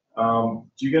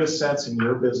 Do you get a sense in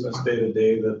your business day to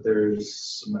day that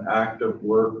there's some active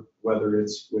work, whether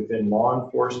it's within law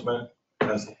enforcement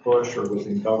as the push or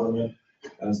within government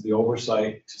as the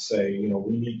oversight, to say, you know,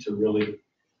 we need to really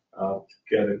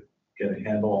to get a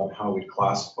handle on how we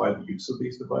classify the use of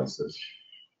these devices?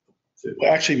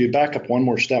 Well, actually, if you back up one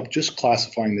more step, just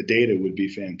classifying the data would be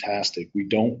fantastic. We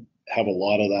don't have a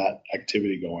lot of that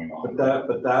activity going on.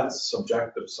 But that's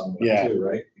subjective somewhat Yeah. too,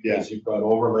 right? Because you've got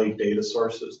overlaid data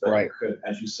sources that Right. could,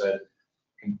 as you said,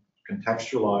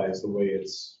 contextualize the way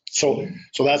it's. So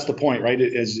that's the point, right?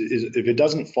 Is if it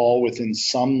doesn't fall within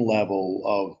some level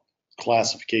of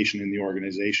classification in the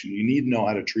organization, you need to know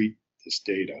how to treat this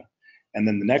data. And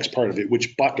then the next part of it,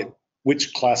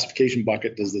 which classification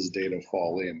bucket does this data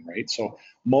fall in, right? So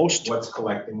most. What's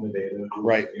collecting the data.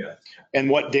 Right. Yeah. And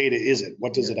what data is it?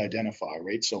 What does it identify,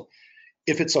 right? So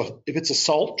if it's a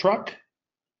salt truck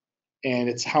and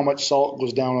it's how much salt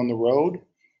goes down on the road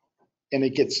and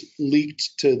it gets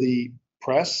leaked to the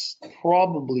press,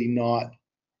 probably not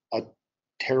a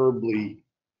terribly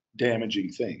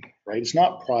damaging thing, right? It's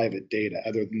not private data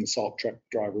other than the salt truck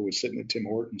driver was sitting at Tim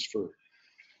Hortons for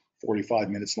 45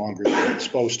 minutes longer than it's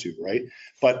supposed to, right?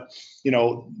 But,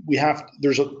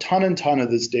 there's a ton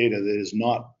of this data that is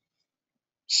not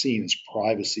seen as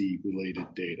privacy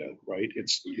related data, right?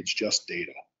 It's just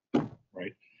data,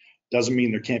 right? Doesn't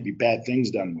mean there can't be bad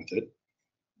things done with it,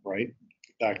 right?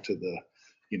 Back to the,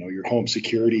 your home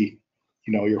security,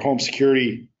 your home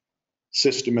security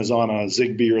system is on a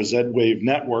Zigbee or a Z-Wave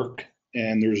network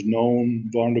and there's known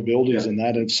vulnerabilities in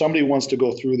that. And if somebody wants to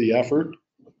go through the effort,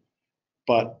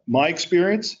 but my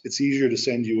experience, it's easier to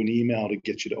send you an email to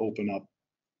get you to open up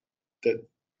that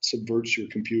subverts your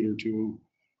computer to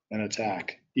an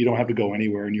attack. You don't have to go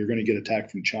anywhere and you're going to get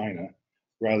attacked from China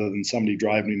rather than somebody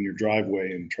driving in your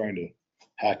driveway and trying to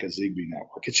hack a Zigbee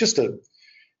network. It's just a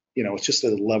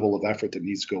level of effort that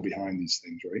needs to go behind these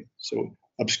things, right? So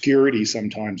obscurity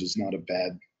sometimes is not a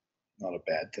bad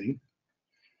thing.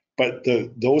 But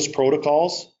those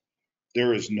protocols,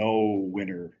 there is no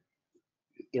winner.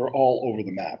 They're all over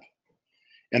the map.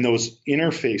 And those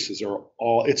interfaces are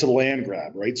it's a land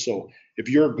grab, right? So if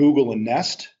you're Google and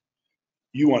Nest,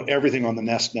 you want everything on the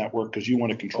Nest network because you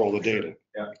want to control the data.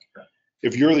 Yeah.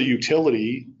 If you're the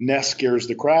utility, Nest scares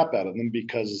the crap out of them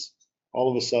because all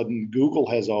of a sudden Google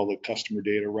has all the customer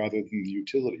data rather than the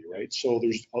utility, right? So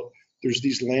there's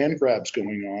these land grabs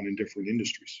going on in different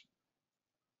industries.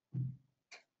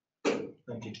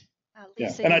 Thank you.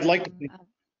 Lisa, and I'd like to.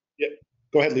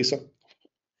 Go ahead, Lisa.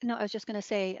 No, I was just going to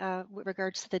say, with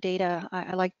regards to the data,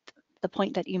 I liked the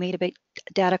point that you made about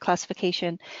data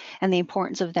classification and the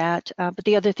importance of that. But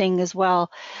the other thing as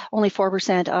well, only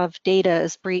 4% of data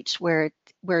is breached where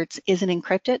it isn't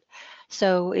encrypted.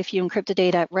 So if you encrypt the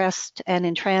data at rest and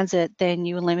in transit, then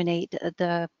you eliminate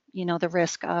the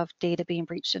risk of data being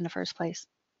breached in the first place.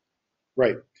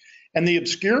 Right. And the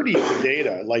obscurity of the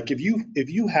data, like if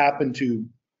you happen to,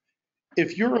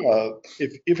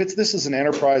 this is an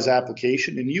enterprise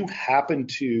application and you happen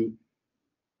to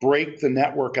break the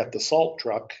network at the salt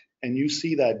truck and you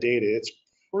see that data, it's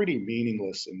pretty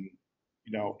meaningless. And,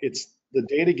 the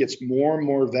data gets more and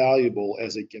more valuable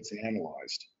as it gets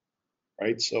analyzed,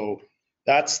 right? So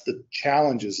that's the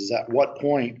challenge is at what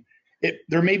point,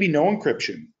 there may be no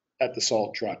encryption at the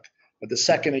salt truck, but the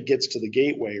second it gets to the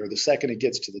gateway or the second it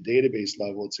gets to the database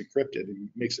level, it's encrypted and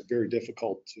makes it very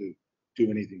difficult to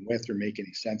do anything with or make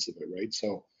any sense of it, right?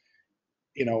 So,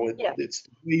 it's the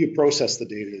way you process the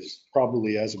data is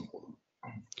probably as important.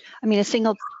 I mean, a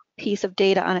single piece of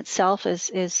data on itself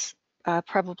is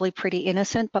probably pretty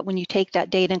innocent, but when you take that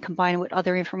data and combine it with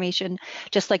other information,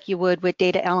 just like you would with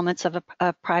data elements of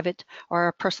a private or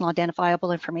a personal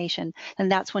identifiable information, then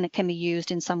that's when it can be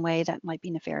used in some way that might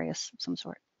be nefarious of some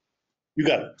sort. You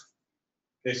got it.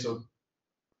 Okay, so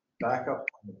back up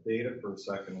on the data for a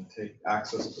second and take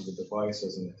access to the device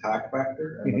as an attack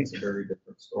vector, and that's a very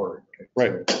different story.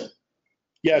 Right. So,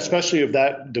 yeah, especially if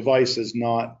that device is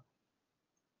not,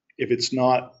 if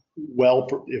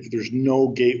there's no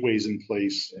gateways in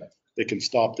place that can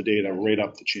stop the data right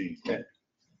up the chain. Okay.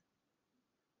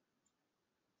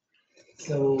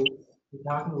 So we're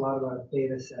talking a lot about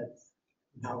data sets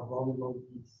and how vulnerable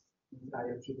these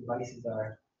IoT devices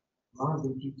are. Mom's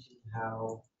been teaching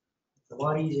how it's a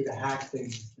lot easier to hack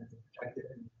things than to protect it.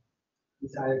 And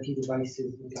these IoT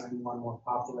devices are becoming more and more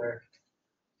popular.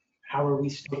 How are we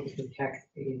supposed to protect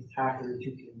against hackers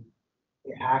who can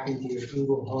hack into your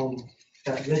Google Home,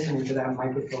 start listening to that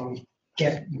microphone,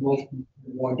 get more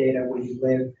data where you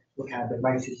live, what kind of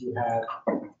devices you have,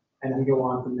 and then go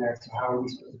on from there. So how are we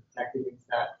supposed to protect against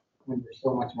that when there's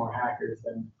so much more hackers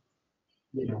than,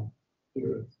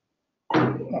 heroes?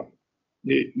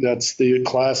 That's the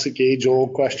classic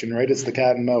age-old question, right? It's the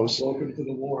cat and mouse. Welcome to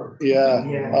the war. Yeah.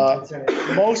 That's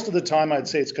right. Most of the time, I'd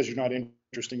say it's because you're not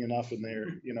interesting enough in there.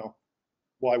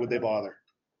 Why would they bother,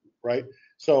 right?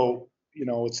 So, you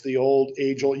know, it's the old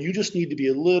age old, you just need to be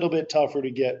a little bit tougher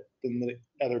to get than the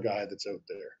other guy that's out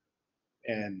there.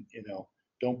 And, you know,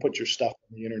 don't put your stuff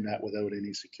on the internet without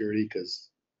any security, because,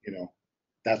 you know,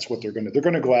 that's what they're going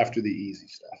to go after the easy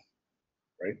stuff,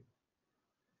 right?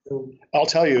 So I'll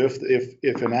tell you,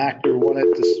 if an actor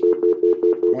wanted to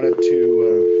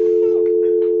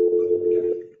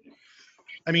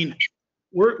I mean,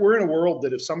 we're in a world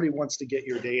that if somebody wants to get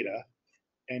your data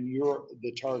and you're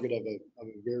the target of a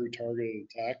very targeted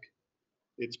attack,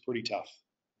 it's pretty tough.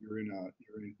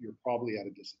 You're probably at a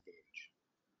disadvantage.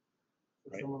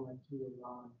 for Right. someone like you and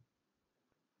Ron,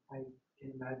 I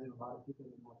can imagine a lot of people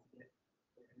would want to get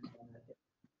their hands on that.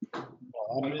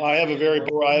 I have a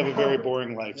very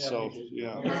boring life, so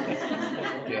yeah.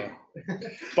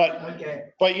 But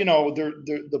Okay. but you know,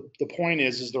 the point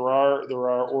is there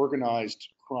are organized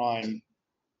crime,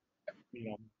 you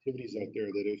know, activities out there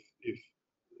that if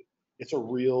it's a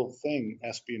real thing,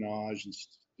 espionage and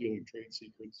stealing trade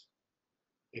secrets,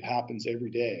 it happens every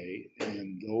day,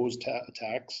 and those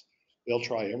attacks, they'll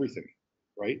try everything,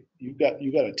 right? You've got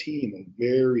a team of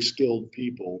very skilled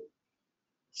people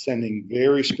sending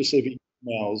very specific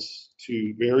emails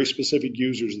to very specific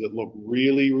users that look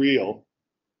really real,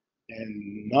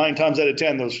 and 9 times out of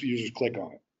 10 those users click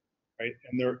on it, right?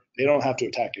 And they don't have to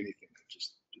attack anything.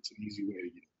 It's an easy way to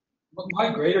get it. But my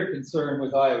greater concern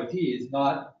with IoT is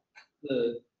not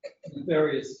the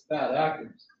various bad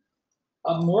actors.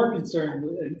 I'm more concerned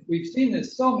with, and we've seen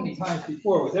this so many times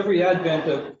before with every advent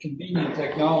of convenient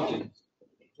technology,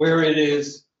 where it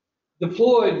is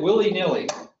deployed willy-nilly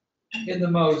in the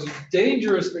most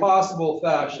dangerous possible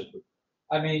fashion.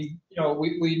 I mean, you know,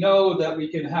 we know that we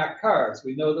can hack cars.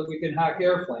 We know that we can hack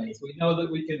airplanes. We know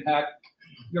that we can hack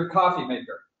your coffee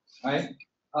maker, right?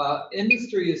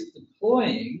 Industry is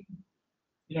deploying,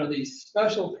 you know, these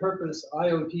special purpose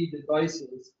IoT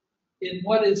devices in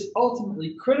what is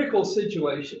ultimately critical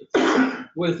situations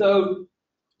without,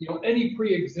 you know, any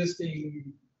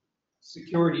pre-existing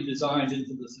security designed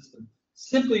into the system.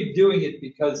 Simply doing it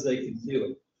because they can do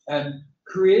it, and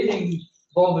creating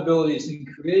vulnerabilities and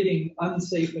creating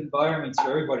unsafe environments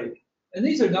for everybody. And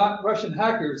these are not Russian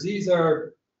hackers. These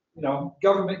are, you know,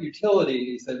 government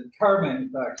utilities and car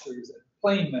manufacturers and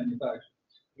plane manufacturers.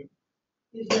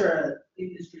 Is there an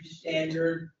industry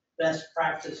standard best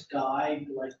practice guide,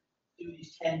 like do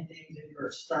these 10 things if you're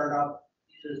a startup?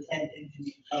 These are the 10 things you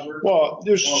need to cover. Well,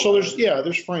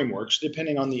 there's frameworks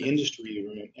depending on the industry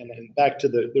you're in, and back to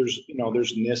there's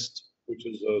NIST, which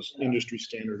is an industry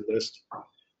standard list.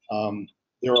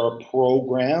 There are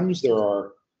programs, there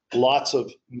are lots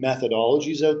of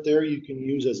methodologies out there you can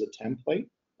use as a template,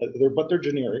 but they're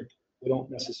generic. They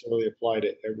don't necessarily apply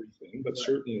to everything, but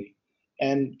certainly,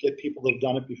 and get people that have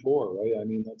done it before, right? I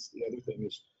mean, that's the other thing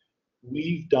is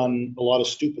we've done a lot of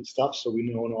stupid stuff, so we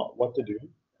know what to do,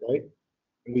 right?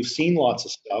 And we've seen lots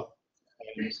of stuff,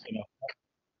 and you know,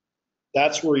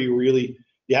 that's where you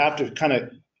have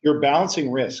to you're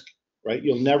balancing risk, right?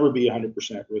 You'll never be 100%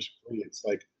 risk free. It's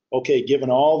like, okay, given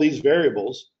all these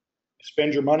variables,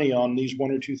 spend your money on these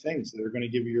 1 or 2 things that are going to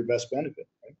give you your best benefit,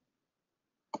 right?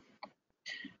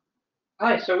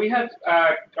 Hi, so we have,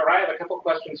 or I have a couple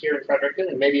questions here in Fredericton,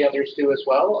 and maybe others do as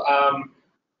well.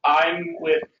 I'm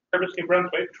with Service New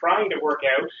Brunswick trying to work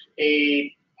out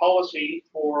a policy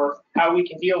for how we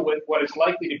can deal with what is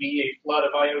likely to be a flood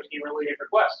of IoT-related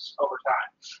requests over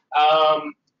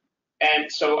time.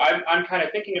 And so I'm kind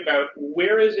of thinking about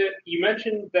where is it, you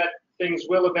mentioned that things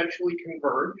will eventually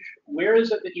converge. Where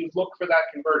is it that you look for that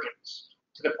convergence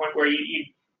to the point where you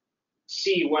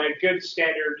see when a good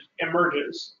standard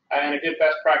emerges and a good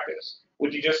best practice?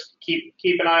 Would you just keep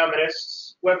an eye on the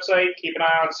NIST's website, keep an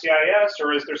eye on CIS,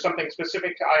 or is there something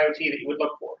specific to IoT that you would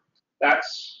look for?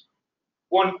 That's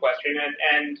one question.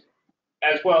 And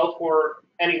as well, for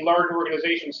any large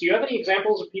organizations, do you have any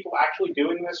examples of people actually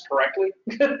doing this correctly?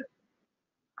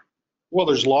 Well,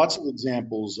 there's lots of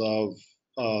examples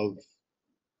of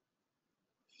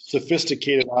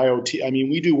sophisticated IoT. I mean,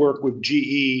 we do work with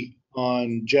GE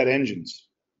on jet engines.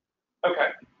 Okay.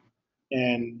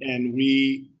 And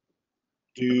we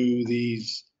do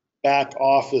these back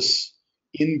office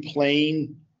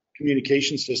in-plane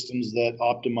communication systems that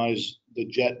optimize the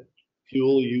jet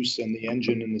fuel use and the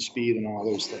engine and the speed and all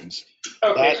those things.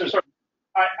 Okay, so sorry,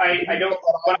 I don't,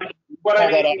 what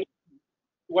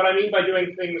I mean by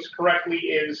doing things correctly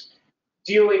is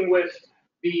dealing with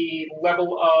the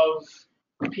level of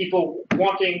people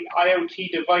wanting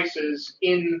IoT devices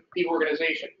in the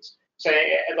organizations.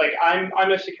 Say, like,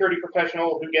 I'm a security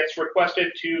professional who gets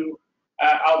requested to,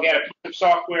 I'll get a piece of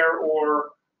software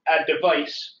or a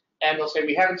device and they'll say,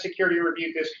 we haven't security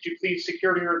reviewed this, could you please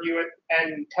security review it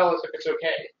and tell us if it's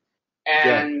okay?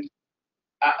 And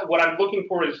what I'm looking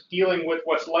for is dealing with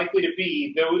what's likely to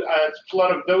be those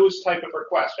flood of those type of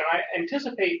requests. And I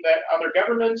anticipate that other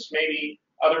governments, maybe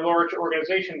other large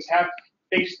organizations, have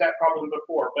faced that problem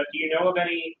before. But do you know of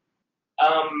any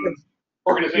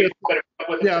organizations that have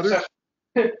dealt with it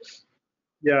successfully?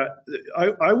 Yeah,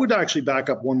 I would actually back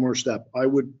up one more step. I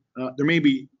would, there may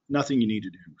be nothing you need to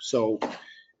do. So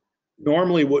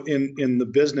normally in the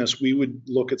business, we would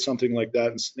look at something like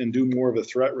that and do more of a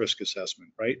threat risk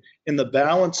assessment, right? In the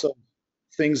balance of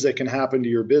things that can happen to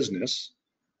your business,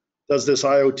 does this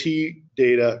IoT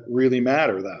data really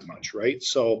matter that much, right?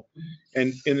 So,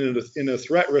 and in a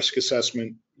threat risk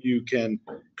assessment, you can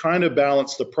kind of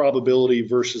balance the probability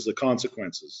versus the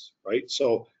consequences, right?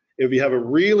 So if you have a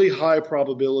really high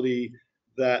probability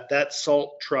that that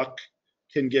salt truck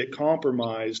can get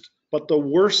compromised, but the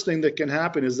worst thing that can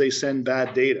happen is they send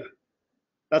bad data.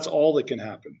 That's all that can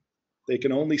happen. They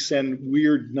can only send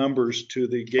weird numbers to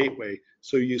the gateway.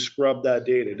 So you scrub that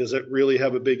data. Does it really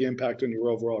have a big impact on your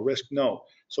overall risk? No.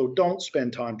 So don't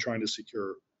spend time trying to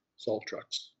secure salt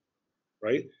trucks,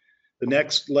 right? The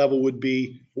next level would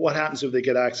be, what happens if they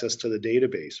get access to the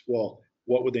database? Well,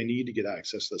 what would they need to get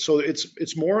access to? So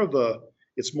it's more of a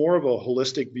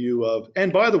holistic view of,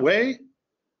 and by the way,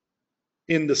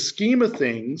 in the scheme of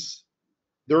things,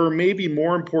 there are maybe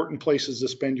more important places to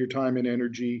spend your time and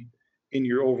energy in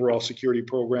your overall security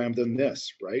program than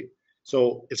this, right?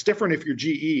 So it's different if you're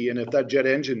GE, and if that jet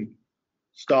engine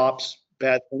stops,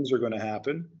 bad things are going to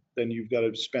happen. Then you've got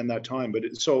to spend that time.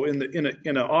 But so in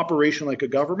an operation like a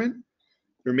government,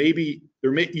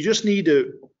 you just need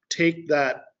to take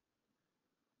that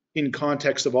in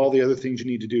context of all the other things you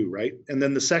need to do, right? And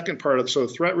then the second part of, so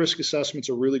threat risk assessment's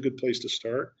a really good place to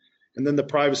start. And then the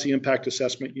privacy impact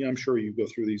assessment, I'm sure you go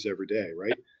through these every day,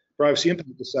 right? Privacy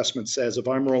impact assessment says, if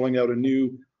I'm rolling out a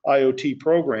new IoT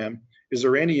program, is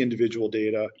there any individual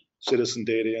data, citizen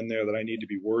data in there that I need to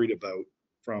be worried about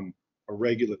from a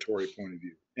regulatory point of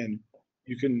view? And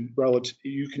you can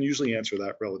usually answer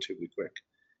that relatively quick.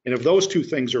 And if those two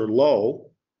things are low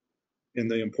in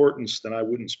the importance, then I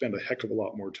wouldn't spend a heck of a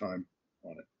lot more time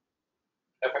on it.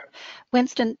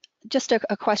 Winston, just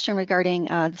a question regarding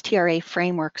the TRA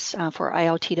frameworks for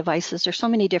IoT devices. There's so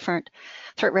many different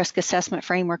threat risk assessment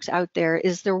frameworks out there.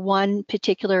 Is there one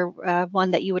particular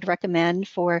one that you would recommend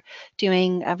for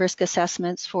doing risk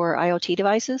assessments for IoT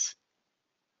devices?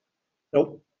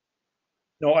 Nope.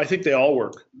 No, I think they all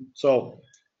work. So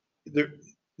the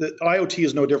IoT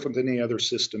is no different than any other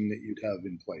system that you'd have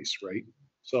in place, right?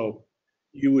 So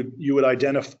you would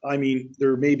identify, I mean,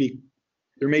 there may be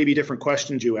different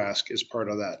questions you ask as part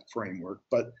of that framework,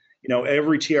 but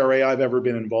every TRA I've ever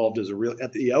been involved is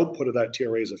at the output of that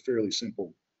TRA is a fairly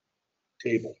simple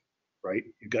table, right?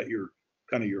 You've got your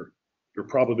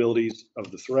probabilities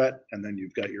of the threat, and then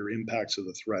you've got your impacts of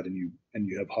the threat, and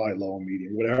you have high, low,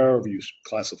 medium, whatever you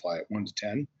classify it, 1 to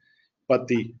 10. But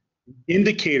the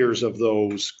indicators of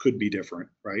those could be different,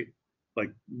 right?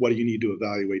 Like, what do you need to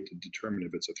evaluate to determine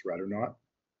if it's a threat or not?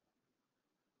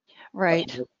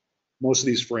 Right. Most of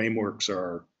these frameworks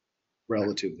are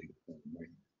relatively different, right?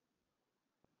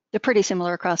 They're pretty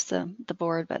similar across the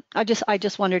board, but I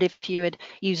just wondered if you had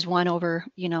used one over,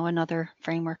 another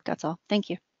framework. That's all. Thank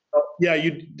you. Yeah,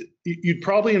 you'd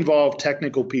probably involve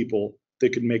technical people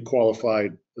that could make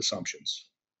qualified assumptions.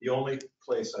 The only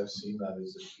place I've seen that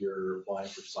is if you're applying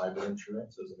for cyber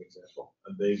insurance, as an example,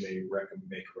 and they may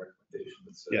make a recommendation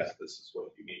that says this is what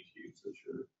you need to use as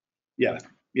your.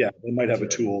 Yeah, they might have a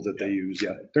tool that they use.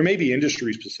 Yeah, there may be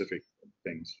industry specific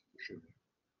things for sure.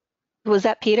 Was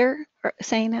that Peter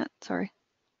saying that? Sorry.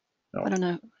 No. I don't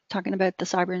know. Talking about the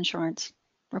cyber insurance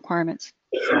requirements.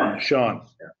 Sean.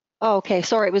 Yeah. Oh, okay.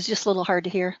 Sorry, it was just a little hard to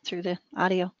hear through the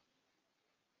audio.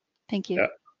 Thank you.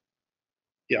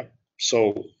 Yeah.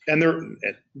 So, and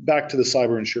back to the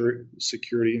cyber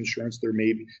security insurance, there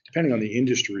may be, depending on the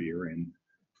industry you're in,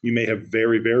 you may have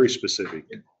very, very specific,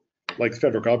 like the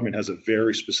federal government has a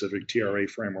very specific TRA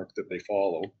framework that they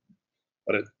follow,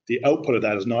 but the output of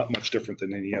that is not much different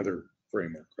than any other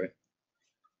framework, right?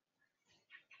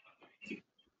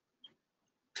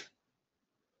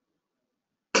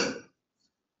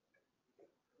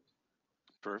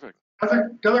 Perfect.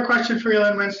 Another question for you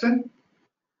then, Winston.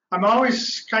 I'm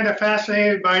always kind of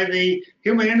fascinated by the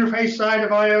human interface side of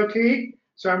IoT.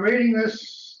 So I'm reading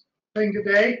this thing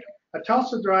today. A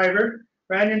Tulsa driver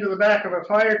ran into the back of a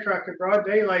fire truck in broad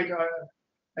daylight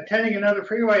attending another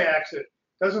freeway exit.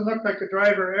 Doesn't look like the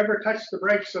driver ever touched the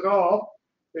brakes at all.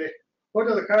 The hood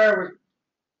of the car was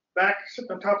back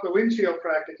sitting on top of the windshield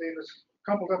practically. It was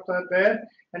crumpled up that bad,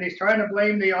 and he's trying to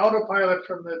blame the autopilot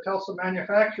from the Tesla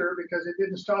manufacturer because it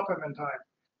didn't stop him in time.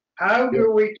 How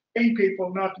do we train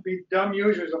people not to be dumb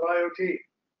users of IoT?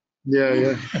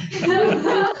 Yeah.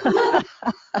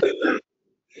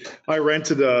 I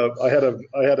rented I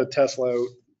had a Tesla out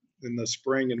in the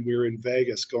spring, and we were in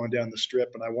Vegas going down the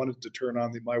strip, and I wanted to turn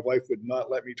on my wife would not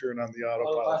let me turn on the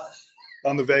autopilot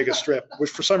on the Vegas strip,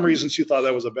 which for some reason she thought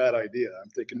that was a bad idea. I'm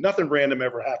thinking nothing random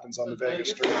ever happens on the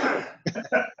Vegas strip.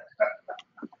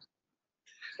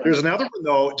 There's another one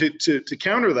though, to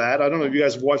counter that. I don't know if you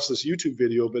guys have watched this YouTube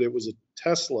video, but it was a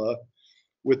Tesla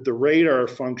with the radar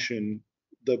function.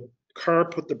 The car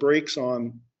put the brakes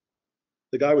on.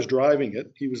 The guy was driving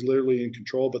it. He was literally in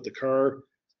control, but the car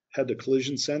had the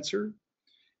collision sensor,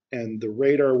 and the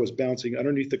radar was bouncing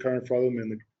underneath the car in front of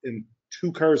him in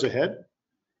 2 cars ahead.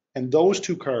 And those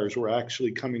 2 cars were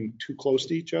actually coming too close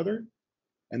to each other.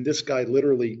 And this guy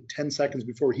literally 10 seconds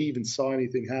before he even saw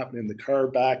anything happening, the car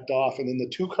backed off, and then the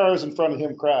 2 cars in front of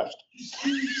him crashed.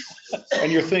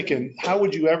 And you're thinking, how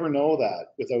would you ever know that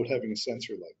without having a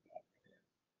sensor like that?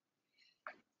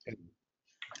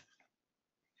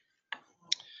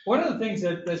 One of the things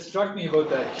that struck me about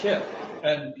that chip,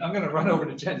 and I'm going to run over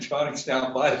to Gentronics now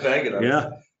and buy a bag of those.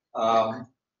 Yeah.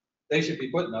 They should be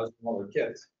putting those in all their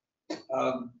kits.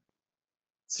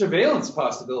 Surveillance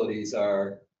possibilities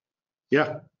are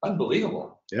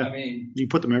unbelievable. Yeah. I mean, you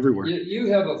put them everywhere.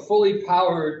 You have a fully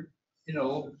powered,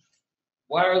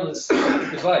 wireless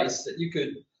device that you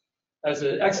could, as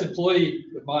an ex-employee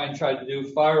of mine tried to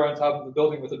do, fire on top of the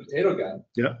building with a potato gun.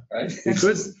 Yeah. Right? You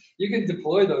could. You can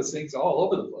deploy those things all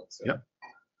over the place. Yeah.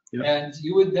 Yeah. And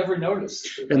you would never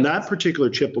notice. And that particular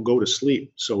chip will go to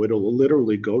sleep. So it'll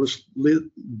literally go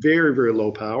to very, very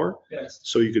low power. Yes.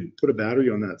 So you could put a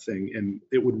battery on that thing and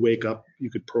it would wake up.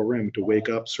 You could program it to wake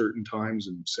up certain times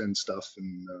and send stuff.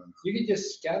 And you could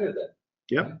just scatter them.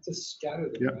 Yeah. Just scatter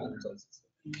them around places.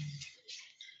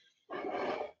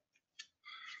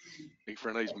 Make for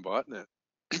a nice botnet.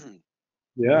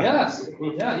 Yeah. Yes.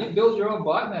 Yeah. You build your own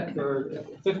botnet for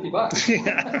 $50.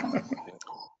 Yeah.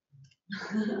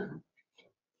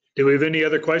 Do we have any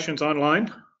other questions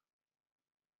online?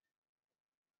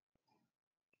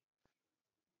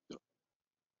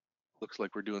 Looks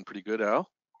like we're doing pretty good, Al.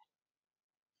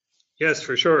 Yes,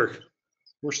 for sure.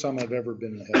 Worst time I've ever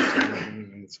been ahead.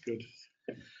 It's good.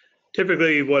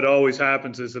 Typically, what always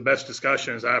happens is the best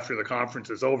discussion is after the conference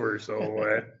is over.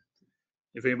 So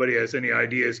if anybody has any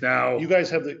ideas now. You guys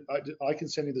have I can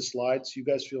send you the slides. You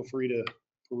guys feel free to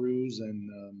peruse and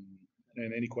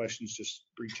any questions, just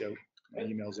reach out. My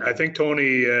email's I think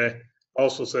Tony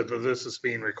also said that this is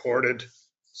being recorded,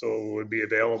 so it would be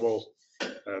available.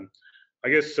 I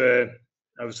guess I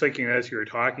was thinking as you were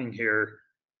talking here,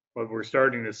 what we're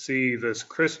starting to see this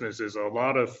Christmas is a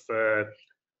lot of $9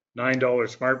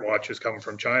 smartwatches coming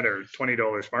from China, or $20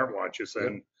 smartwatches,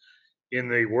 and in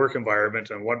the work environment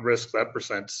and what risk that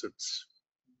presents,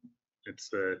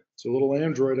 it's a little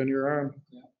Android on your arm.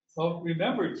 Yeah. Well,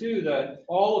 remember too that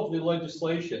all of the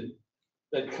legislation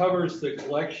that covers the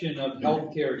collection of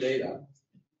healthcare data,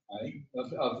 right,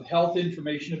 of health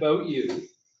information about you,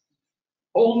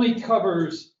 only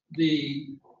covers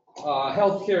the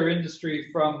healthcare industry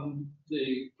from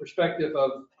the perspective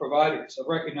of providers, of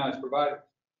recognized providers.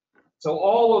 So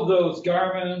all of those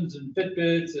Garmin's and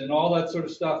Fitbits and all that sort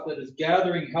of stuff that is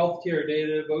gathering healthcare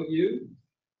data about you,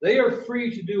 they are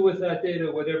free to do with that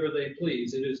data whatever they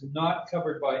please. It is not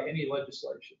covered by any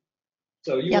legislation.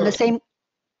 So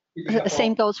the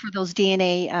same goes for those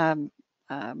DNA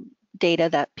data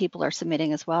that people are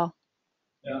submitting as well.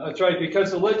 Yeah, that's right, because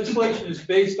the legislation is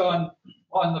based on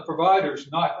the providers,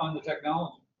 not on the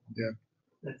technology. Yeah.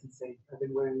 That's insane. I've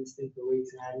been wearing this thing for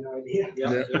weeks and I had no idea.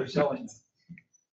 Yeah, they're selling.